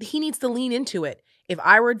think that he needs to lean into it. If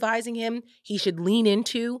I were advising him, he should lean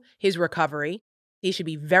into his recovery. He should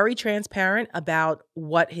be very transparent about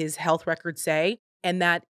what his health records say and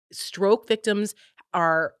that stroke victims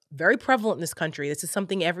are very prevalent in this country. This is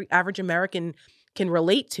something every average American can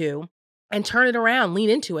relate to, and turn it around, lean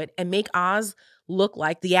into it, and make Oz look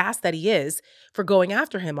like the ass that he is for going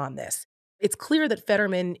after him on this. It's clear that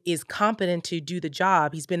Fetterman is competent to do the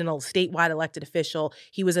job. He's been a statewide elected official.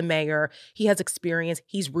 He was a mayor. He has experience.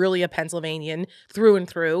 He's really a Pennsylvanian through and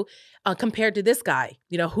through. Compared to this guy,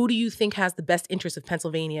 who do you think has the best interest of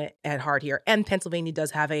Pennsylvania at heart here? And Pennsylvania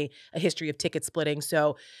does have a history of ticket splitting,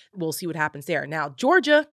 so we'll see what happens there. Now,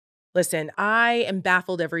 Georgia, Listen, I am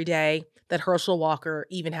baffled every day that Herschel Walker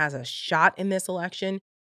even has a shot in this election.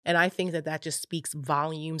 And I think that that just speaks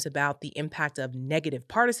volumes about the impact of negative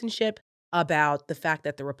partisanship, about the fact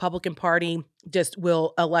that the Republican Party just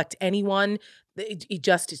will elect anyone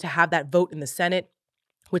just to have that vote in the Senate,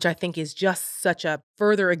 which I think is just such a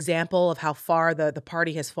further example of how far the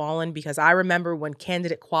party has fallen. Because I remember when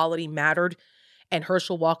candidate quality mattered, and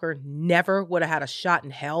Herschel Walker never would have had a shot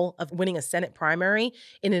in hell of winning a Senate primary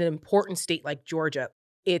in an important state like Georgia.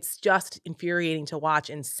 It's just infuriating to watch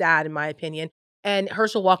and sad, in my opinion. And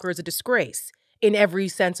Herschel Walker is a disgrace in every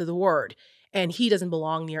sense of the word. And he doesn't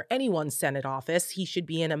belong near anyone's Senate office. He should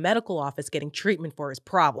be in a medical office getting treatment for his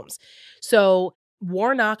problems. So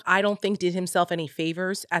Warnock, I don't think, did himself any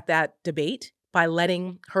favors at that debate by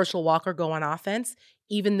letting Herschel Walker go on offense,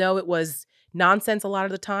 even though it was nonsense a lot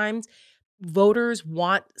of the times. Voters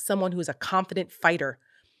want someone who is a confident fighter.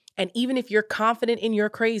 And even if you're confident in your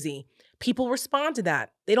crazy, people respond to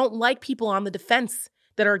that. They don't like people on the defense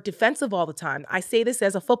that are defensive all the time. I say this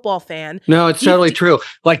as a football fan. No, it's totally true.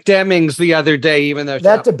 Like Demings the other day, even though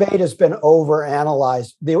that debate has been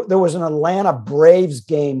overanalyzed. There was an Atlanta Braves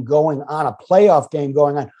game going on, a playoff game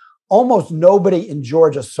going on. Almost nobody in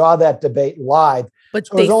Georgia saw that debate live. But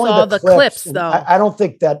so they saw the clips though. I don't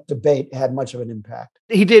think that debate had much of an impact.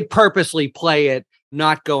 He did purposely play it,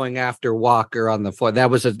 not going after Walker on the floor. That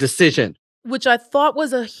was a decision. Which I thought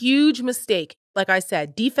was a huge mistake. Like I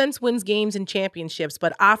said, defense wins games and championships,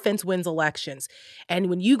 but offense wins elections. And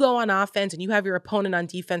when you go on offense and you have your opponent on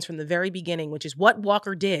defense from the very beginning, which is what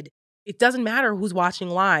Walker did, it doesn't matter who's watching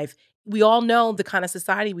live. We all know the kind of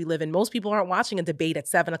society we live in. Most people aren't watching a debate at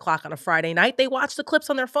 7 o'clock on a Friday night. They watch the clips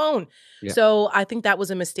on their phone. Yeah. So I think that was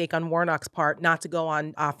a mistake on Warnock's part not to go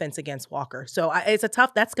on offense against Walker. So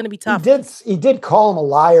that's going to be tough. He did call him a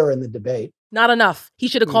liar in the debate. Not enough. He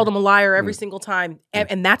should have called him a liar every single time.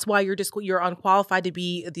 And that's why you're unqualified to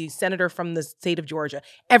be the senator from the state of Georgia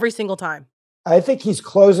every single time. I think he's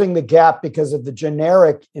closing the gap because of the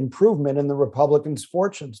generic improvement in the Republicans'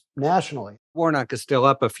 fortunes nationally. Warnock is still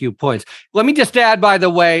up a few points. Let me just add, by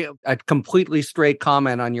the way, a completely straight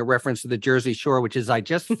comment on your reference to the Jersey Shore, which is I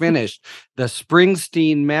just finished the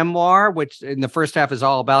Springsteen memoir, which in the first half is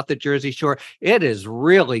all about the Jersey Shore. It is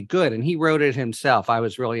really good, and he wrote it himself. I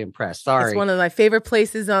was really impressed. Sorry. It's one of my favorite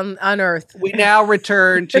places on earth. We now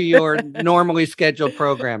return to your normally scheduled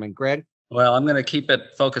programming. Greg? Well, I'm going to keep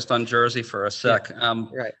it focused on Jersey for a sec.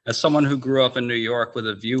 Right. As someone who grew up in New York with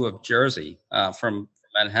a view of Jersey from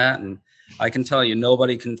Manhattan, I can tell you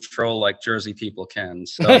nobody can control like Jersey people can.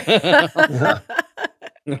 So I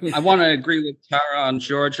want to agree with Tara on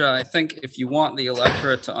Georgia. I think if you want the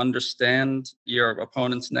electorate to understand your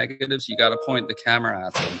opponent's negatives, you got to point the camera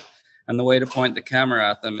at them. And the way to point the camera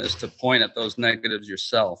at them is to point at those negatives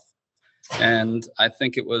yourself. And I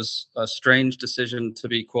think it was a strange decision to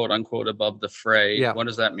be, quote unquote, above the fray. Yeah. What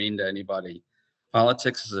does that mean to anybody?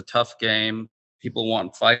 Politics is a tough game. People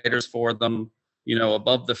want fighters for them. You know,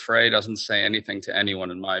 above the fray doesn't say anything to anyone,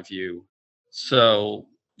 in my view. So,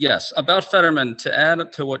 yes, about Fetterman, to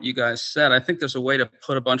add to what you guys said, I think there's a way to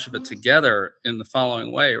put a bunch of it together in the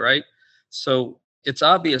following way, right? So it's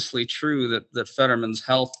obviously true that Fetterman's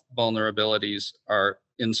health vulnerabilities are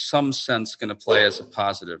in some sense going to play as a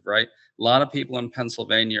positive, right? A lot of people in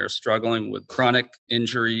Pennsylvania are struggling with chronic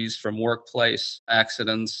injuries from workplace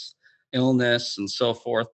accidents, illness, and so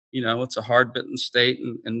forth. You know, it's a hard-bitten state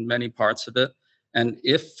in many parts of it. And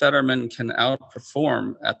if Fetterman can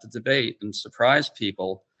outperform at the debate and surprise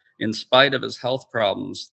people, in spite of his health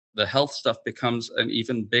problems, the health stuff becomes an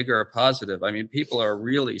even bigger positive. I mean, people are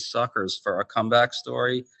really suckers for a comeback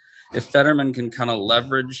story. If Fetterman can kind of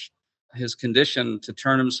leverage his condition to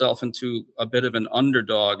turn himself into a bit of an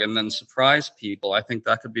underdog and then surprise people, I think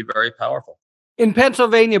that could be very powerful. In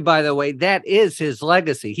Pennsylvania, by the way, that is his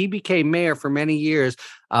legacy. He became mayor for many years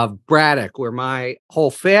of Braddock, where my whole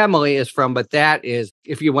family is from. But that is,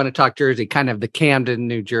 if you want to talk Jersey, kind of the Camden,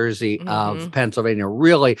 New Jersey of Pennsylvania.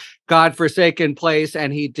 Really godforsaken place.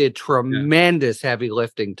 And he did tremendous heavy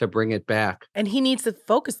lifting to bring it back. And he needs to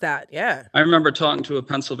focus that. Yeah. I remember talking to a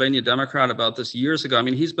Pennsylvania Democrat about this years ago. I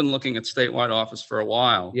mean, he's been looking at statewide office for a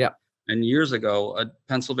while. Yeah. And years ago, a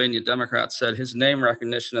Pennsylvania Democrat said his name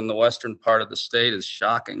recognition in the western part of the state is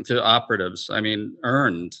shocking to operatives. I mean,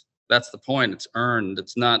 earned. That's the point. It's earned.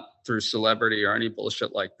 It's not through celebrity or any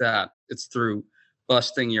bullshit like that. It's through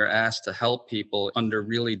busting your ass to help people under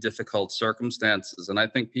really difficult circumstances. And I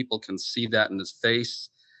think people can see that in his face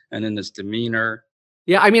and in his demeanor.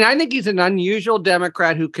 Yeah, I mean, I think he's an unusual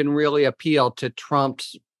Democrat who can really appeal to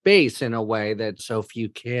Trump's base in a way that so few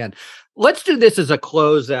can. Let's do this as a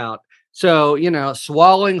closeout. So,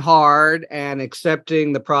 swallowing hard and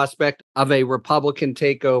accepting the prospect of a Republican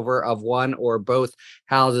takeover of one or both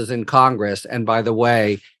houses in Congress. And by the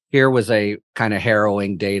way, here was a kind of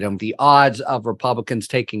harrowing datum. The odds of Republicans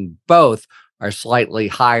taking both are slightly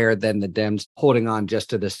higher than the Dems holding on just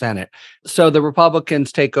to the Senate. So the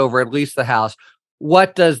Republicans take over at least the House.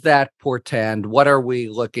 What does that portend? What are we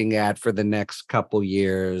looking at for the next couple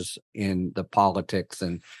years in the politics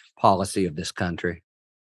and policy of this country?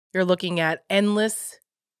 You're looking at endless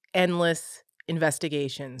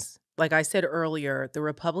investigations. Like I said earlier, the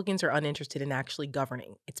Republicans are uninterested in actually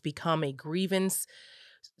governing. It's become a grievance,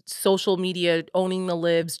 social media owning the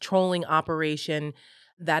libs, trolling operation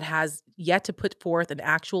that has yet to put forth an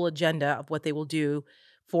actual agenda of what they will do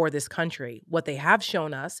for this country. What they have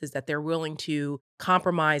shown us is that they're willing to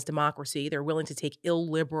compromise democracy. They're willing to take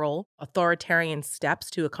illiberal, authoritarian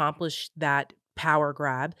steps to accomplish that power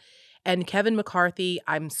grab. And Kevin McCarthy,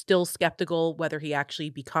 I'm still skeptical whether he actually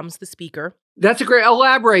becomes the speaker. That's a great,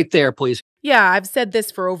 elaborate there, please. Yeah, I've said this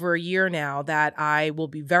for over a year now that I will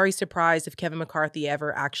be very surprised if Kevin McCarthy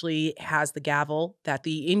ever actually has the gavel, that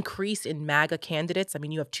the increase in MAGA candidates, I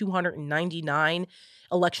mean, you have 299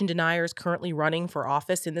 election deniers currently running for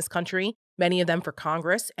office in this country, many of them for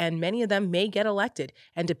Congress, and many of them may get elected.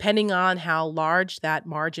 And depending on how large that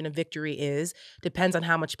margin of victory is, depends on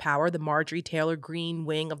how much power the Marjorie Taylor Greene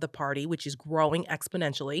wing of the party, which is growing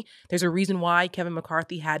exponentially. There's a reason why Kevin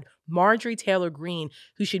McCarthy had Marjorie Taylor Greene,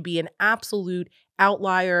 who should be an absolute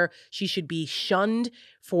outlier. She should be shunned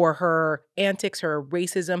for her antics, her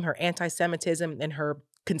racism, her anti-Semitism, and her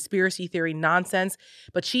conspiracy theory nonsense.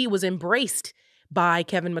 But she was embraced by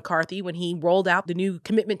Kevin McCarthy when he rolled out the new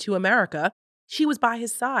commitment to America. She was by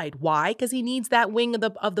his side. Why? Because he needs that wing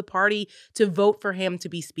of the party to vote for him to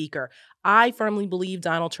be speaker. I firmly believe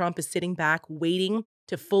Donald Trump is sitting back waiting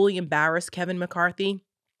to fully embarrass Kevin McCarthy.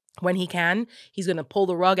 When he can, he's going to pull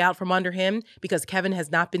the rug out from under him because Kevin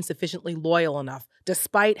has not been sufficiently loyal enough,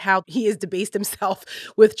 despite how he has debased himself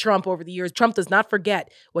with Trump over the years. Trump does not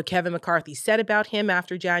forget what Kevin McCarthy said about him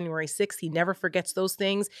after January 6th. He never forgets those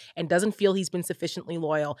things and doesn't feel he's been sufficiently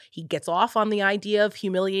loyal. He gets off on the idea of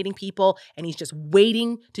humiliating people, and he's just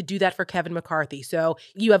waiting to do that for Kevin McCarthy. So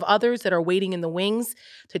you have others that are waiting in the wings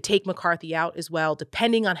to take McCarthy out as well,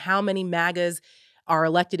 depending on how many MAGAs are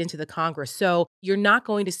elected into the Congress. So you're not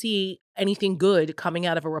going to see anything good coming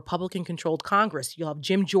out of a Republican-controlled Congress. You'll have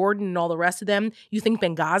Jim Jordan and all the rest of them. You think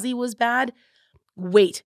Benghazi was bad?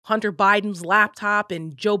 Wait. Hunter Biden's laptop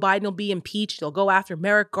and Joe Biden will be impeached. They'll go after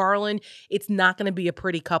Merrick Garland. It's not going to be a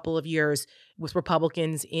pretty couple of years with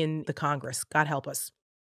Republicans in the Congress. God help us.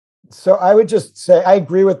 So I would just say, I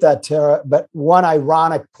agree with that, Tara. But one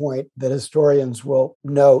ironic point that historians will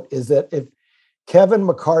note is that if Kevin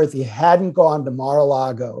McCarthy hadn't gone to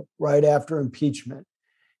Mar-a-Lago right after impeachment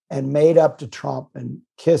and made up to Trump and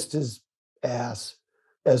kissed his ass,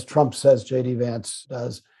 as Trump says J.D. Vance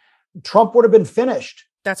does, Trump would have been finished.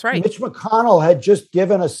 That's right. Mitch McConnell had just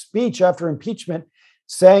given a speech after impeachment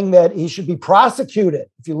saying that he should be prosecuted,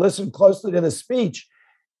 if you listen closely to the speech.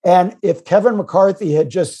 And if Kevin McCarthy had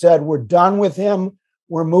just said, we're done with him,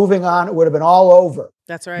 we're moving on, it would have been all over.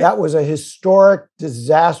 That's right. That was a historic,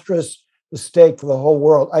 disastrous mistake for the whole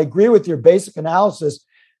world. I agree with your basic analysis,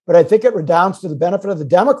 but I think it redounds to the benefit of the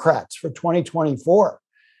Democrats for 2024.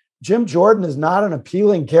 Jim Jordan is not an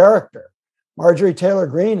appealing character. Marjorie Taylor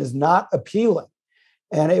Greene is not appealing,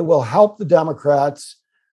 and it will help the Democrats.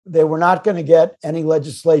 They were not going to get any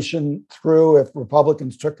legislation through if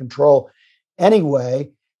Republicans took control anyway.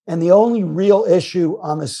 And the only real issue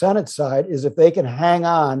on the Senate side is if they can hang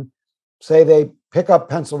on, say they pick up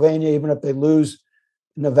Pennsylvania, even if they lose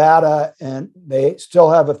Nevada, and they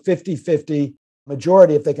still have a 50-50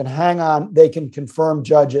 majority. If they can hang on, they can confirm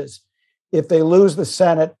judges. If they lose the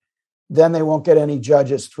Senate, then they won't get any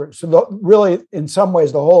judges through. So really, in some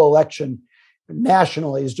ways, the whole election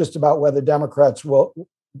nationally is just about whether Democrats will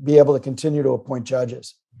be able to continue to appoint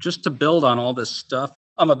judges. Just to build on all this stuff,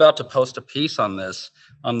 I'm about to post a piece on this,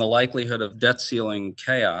 on the likelihood of debt ceiling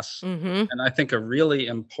chaos. Mm-hmm. And I think a really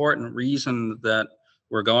important reason that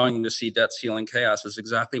we're going to see debt ceiling chaos is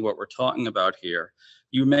exactly what we're talking about here.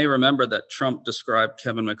 You may remember that Trump described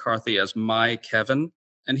Kevin McCarthy as my Kevin,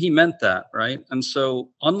 and he meant that, right? And so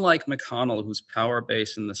unlike McConnell, whose power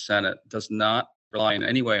base in the Senate does not rely in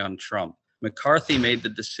any way on Trump, McCarthy made the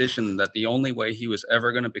decision that the only way he was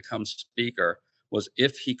ever going to become speaker was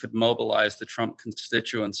if he could mobilize the Trump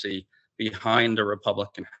constituency behind a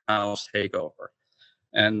Republican House takeover.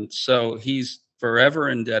 And so he's forever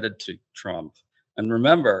indebted to Trump. And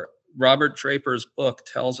remember, Robert Draper's book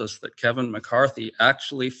tells us that Kevin McCarthy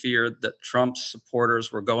actually feared that Trump's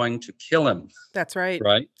supporters were going to kill him. That's right.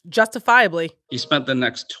 Right? Justifiably. He spent the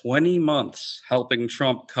next 20 months helping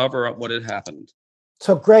Trump cover up what had happened.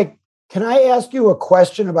 So, Greg, can I ask you a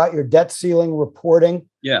question about your debt ceiling reporting?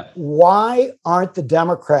 Yeah. Why aren't the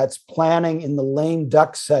Democrats planning in the lame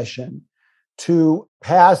duck session to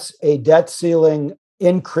pass a debt ceiling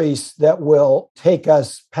increase that will take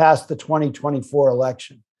us past the 2024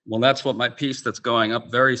 election? Well, that's what my piece that's going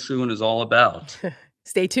up very soon is all about.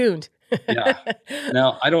 Stay tuned. Yeah.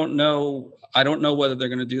 Now, I don't know whether they're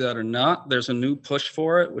going to do that or not. There's a new push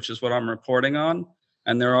for it, which is what I'm reporting on.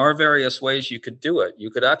 And there are various ways you could do it. You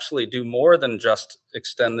could actually do more than just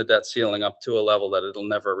extend the debt ceiling up to a level that it'll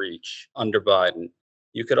never reach under Biden.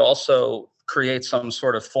 You could also create some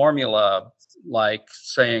sort of formula, like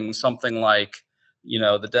saying something like,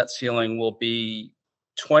 the debt ceiling will be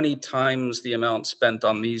 20 times the amount spent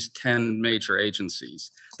on these 10 major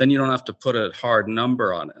agencies. Then you don't have to put a hard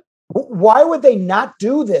number on it. Why would they not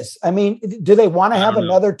do this? I mean, do they want to have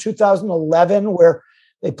another 2011 where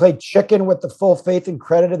they played chicken with the full faith and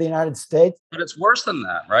credit of the United States? But it's worse than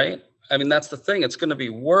that, right? I mean, that's the thing. It's going to be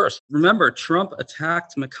worse. Remember, Trump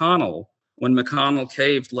attacked McConnell when McConnell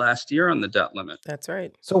caved last year on the debt limit. That's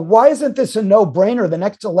right. So why isn't this a no-brainer? The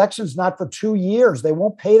next election's not for 2 years. They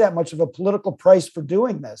won't pay that much of a political price for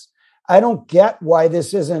doing this. I don't get why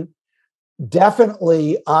this isn't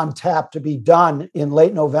definitely on tap to be done in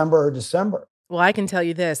late November or December. Well, I can tell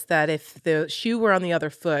you this, that if the shoe were on the other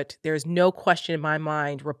foot, there's no question in my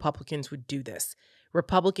mind Republicans would do this.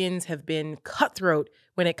 Republicans have been cutthroat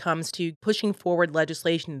when it comes to pushing forward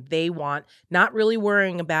legislation they want, not really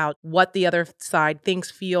worrying about what the other side thinks,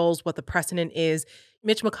 feels, what the precedent is.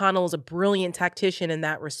 Mitch McConnell is a brilliant tactician in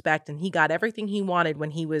that respect, and he got everything he wanted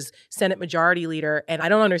when he was Senate Majority Leader. And I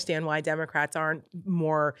don't understand why Democrats aren't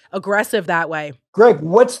more aggressive that way. Greg,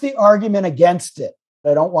 what's the argument against it?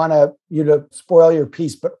 I don't want you to spoil your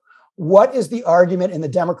piece, but what is the argument in the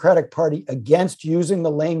Democratic Party against using the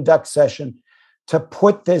lame duck session to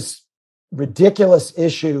put this ridiculous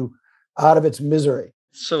issue out of its misery?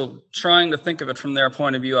 So trying to think of it from their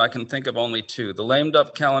point of view, I can think of only two. The lame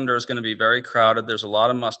duck calendar is going to be very crowded. There's a lot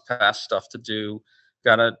of must-pass stuff to do.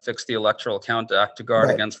 Got to fix the Electoral Count Act to guard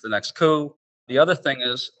against the next coup. The other thing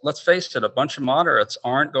is, let's face it, a bunch of moderates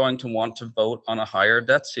aren't going to want to vote on a higher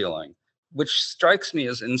debt ceiling, which strikes me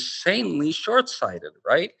as insanely short-sighted,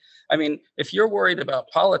 right? I mean, if you're worried about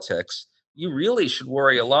politics, you really should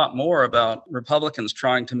worry a lot more about Republicans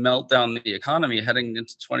trying to melt down the economy heading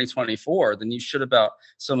into 2024 than you should about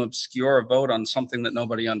some obscure vote on something that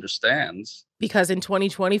nobody understands. Because in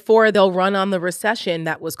 2024, they'll run on the recession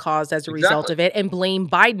that was caused as a result of it and blame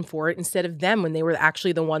Biden for it instead of them when they were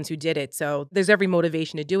actually the ones who did it. So there's every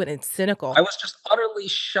motivation to do it. And it's cynical. I was just utterly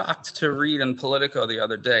shocked to read in Politico the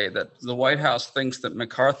other day that the White House thinks that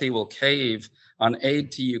McCarthy will cave on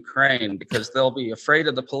aid to Ukraine because they'll be afraid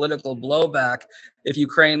of the political blowback if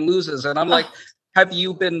Ukraine loses. And I'm like, have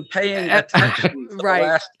you been paying attention for the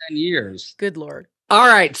last 10 years? Good Lord. All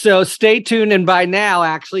right, so stay tuned. And by now,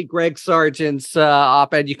 actually, Greg Sargent's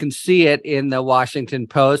op-ed, you can see it in the Washington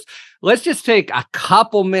Post. Let's just take a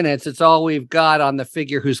couple minutes. It's all we've got on the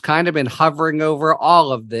figure who's kind of been hovering over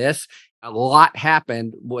all of this. A lot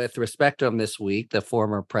happened with respect to him this week, the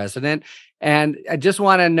former president. And I just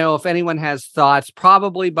want to know if anyone has thoughts.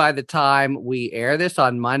 Probably by the time we air this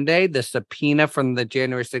on Monday, the subpoena from the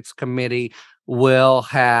January 6th committee will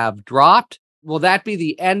have dropped. Will that be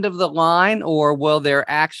the end of the line, or will there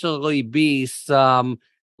actually be some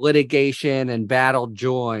litigation and battle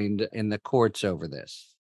joined in the courts over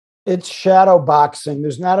this? It's shadow boxing.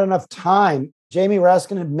 There's not enough time. Jamie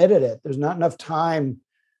Raskin admitted it. There's not enough time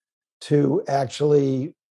to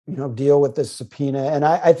actually, deal with this subpoena. And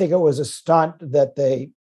I think it was a stunt that they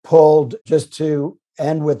pulled just to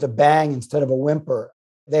end with a bang instead of a whimper.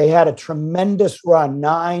 They had a tremendous run,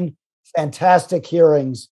 9 fantastic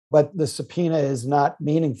hearings, but the subpoena is not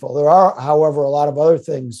meaningful. There are, however, a lot of other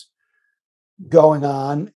things going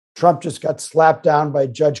on. Trump just got slapped down by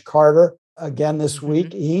Judge Carter again this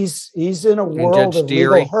week. He's in a world of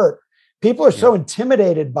legal hurt. People are so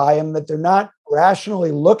intimidated by him that they're not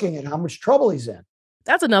rationally looking at how much trouble he's in.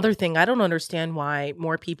 That's another thing. I don't understand why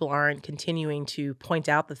more people aren't continuing to point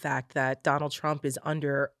out the fact that Donald Trump is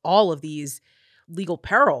under all of these legal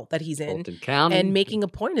peril that he's in Fulton County. and making a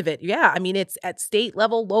point of it. Yeah, I mean, it's at state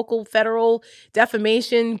level, local, federal,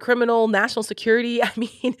 defamation, criminal, national security. I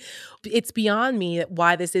mean, it's beyond me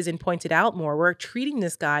why this isn't pointed out more. We're treating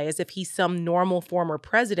this guy as if he's some normal former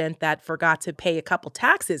president that forgot to pay a couple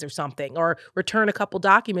taxes or something, or return a couple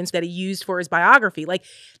documents that he used for his biography. Like,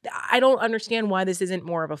 I don't understand why this isn't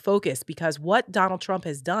more of a focus, because what Donald Trump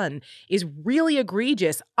has done is really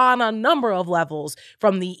egregious on a number of levels,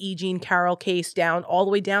 from the E. Jean Carroll case down all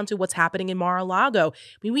the way down to what's happening in Mar-a-Lago.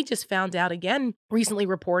 I mean, we just found out again, recently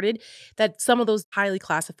reported, that some of those highly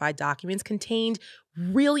classified documents contained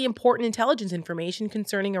really important intelligence information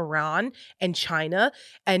concerning Iran and China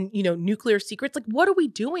and, nuclear secrets. Like, what are we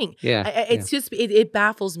doing? It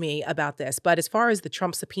baffles me about this. But as far as the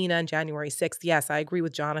Trump subpoena on January 6th, yes, I agree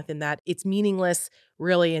with Jonathan that it's meaningless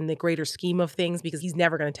really in the greater scheme of things, because he's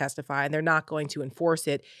never going to testify and they're not going to enforce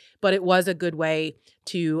it. But it was a good way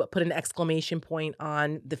to put an exclamation point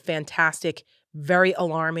on the fantastic, very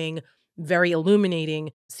alarming, very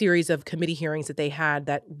illuminating series of committee hearings that they had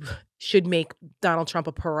that should make Donald Trump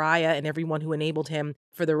a pariah and everyone who enabled him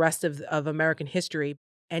for the rest of American history.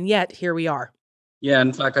 And yet, here we are. Yeah,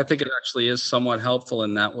 in fact, I think it actually is somewhat helpful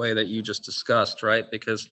in that way that you just discussed, right?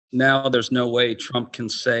 Because now there's no way Trump can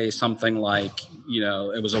say something like,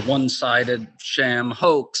 it was a one-sided sham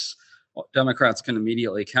hoax. Democrats can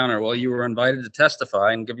immediately counter, well, you were invited to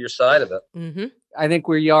testify and give your side of it. Mm-hmm. I think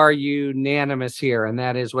we are unanimous here, and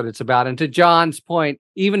that is what it's about. And to John's point,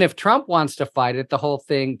 even if Trump wants to fight it, the whole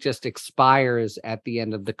thing just expires at the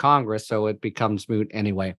end of the Congress, so it becomes moot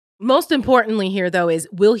anyway. Most importantly here, though, is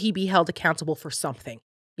will he be held accountable for something?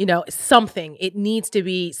 Something. It needs to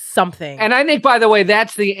be something. And I think, by the way,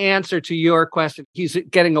 that's the answer to your question. He's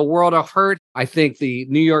getting a world of hurt. I think the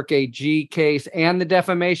New York AG case and the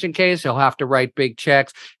defamation case, he'll have to write big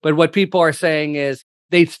checks. But what people are saying is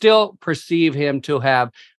they still perceive him to have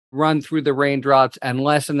run through the raindrops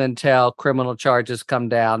unless and until criminal charges come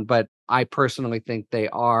down. But I personally think they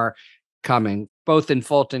are coming, both in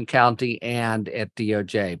Fulton County and at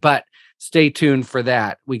DOJ. But stay tuned for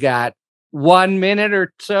that. We got 1 minute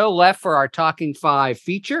or so left for our Talking Five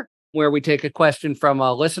feature, where we take a question from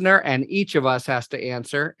a listener and each of us has to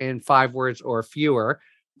answer in 5 words or fewer.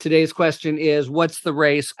 Today's question is, what's the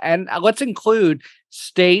race? And let's include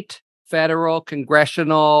state, federal,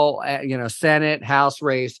 congressional, Senate, House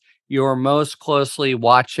race you're most closely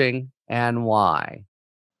watching and why?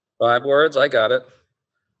 5 words, I got it.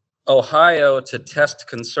 Ohio to test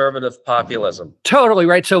conservative populism. Totally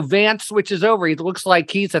right. So Vance switches over. He looks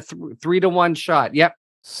like he's a 3-to-1 shot. Yep.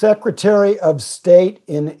 Secretary of State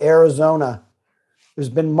in Arizona. There's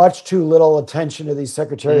been much too little attention to these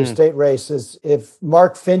Secretary of State races. If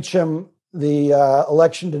Mark Fincham, the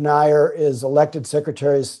election denier, is elected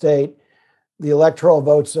Secretary of State, the electoral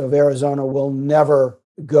votes of Arizona will never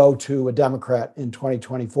go to a Democrat in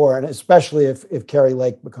 2024, and especially if Kerry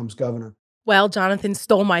Lake becomes governor. Well, Jonathan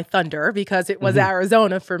stole my thunder, because it was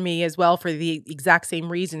Arizona for me as well, for the exact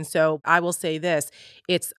same reason. So I will say this.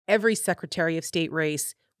 It's every Secretary of State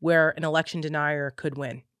race where an election denier could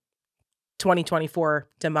win. 2024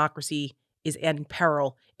 democracy is in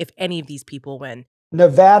peril if any of these people win.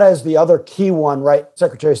 Nevada is the other key one, right?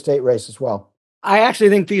 Secretary of State race as well. I actually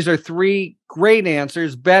think these are 3 great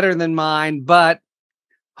answers, better than mine, but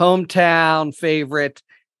hometown favorite,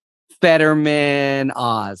 Fetterman,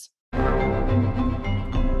 Oz.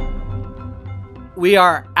 We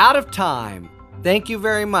are out of time. Thank you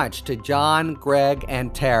very much to Jon, Greg,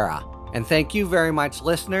 and Tara. And thank you very much,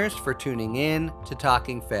 listeners, for tuning in to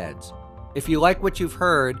Talking Feds. If you like what you've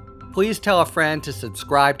heard, please tell a friend to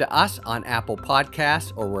subscribe to us on Apple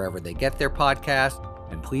Podcasts or wherever they get their podcasts.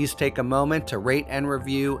 And please take a moment to rate and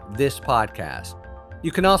review this podcast.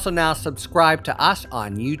 You can also now subscribe to us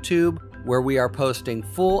on YouTube, where we are posting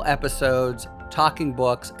full episodes, talking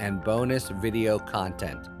books, and bonus video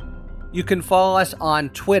content. You can follow us on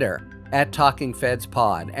Twitter at Talking Feds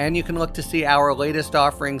Pod, and you can look to see our latest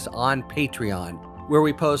offerings on Patreon, where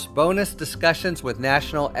we post bonus discussions with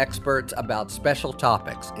national experts about special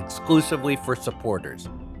topics exclusively for supporters.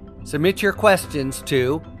 Submit your questions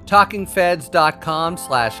to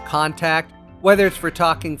talkingfeds.com/contact, whether it's for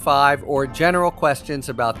Talking 5 or general questions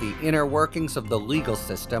about the inner workings of the legal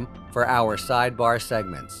system for our sidebar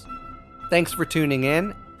segments. Thanks for tuning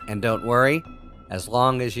in, and don't worry, as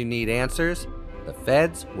long as you need answers, the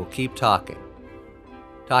Feds will keep talking.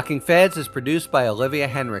 Talking Feds is produced by Olivia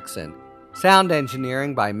Henriksen. Sound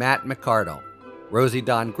engineering by Matt McCardle. Rosie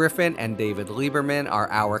Don Griffin and David Lieberman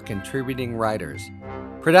are our contributing writers.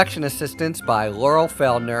 Production assistance by Laurel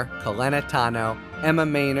Feldner, Kalena Tano, Emma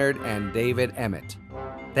Maynard, and David Emmett.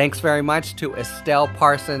 Thanks very much to Estelle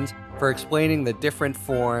Parsons for explaining the different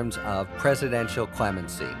forms of presidential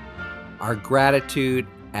clemency. Our gratitude,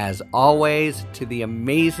 as always, to the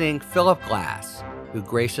amazing Philip Glass, who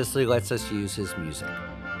graciously lets us use his music.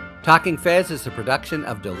 Talking Feds is a production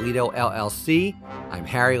of Delito LLC. I'm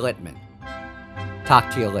Harry Littman. Talk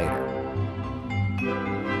to you later.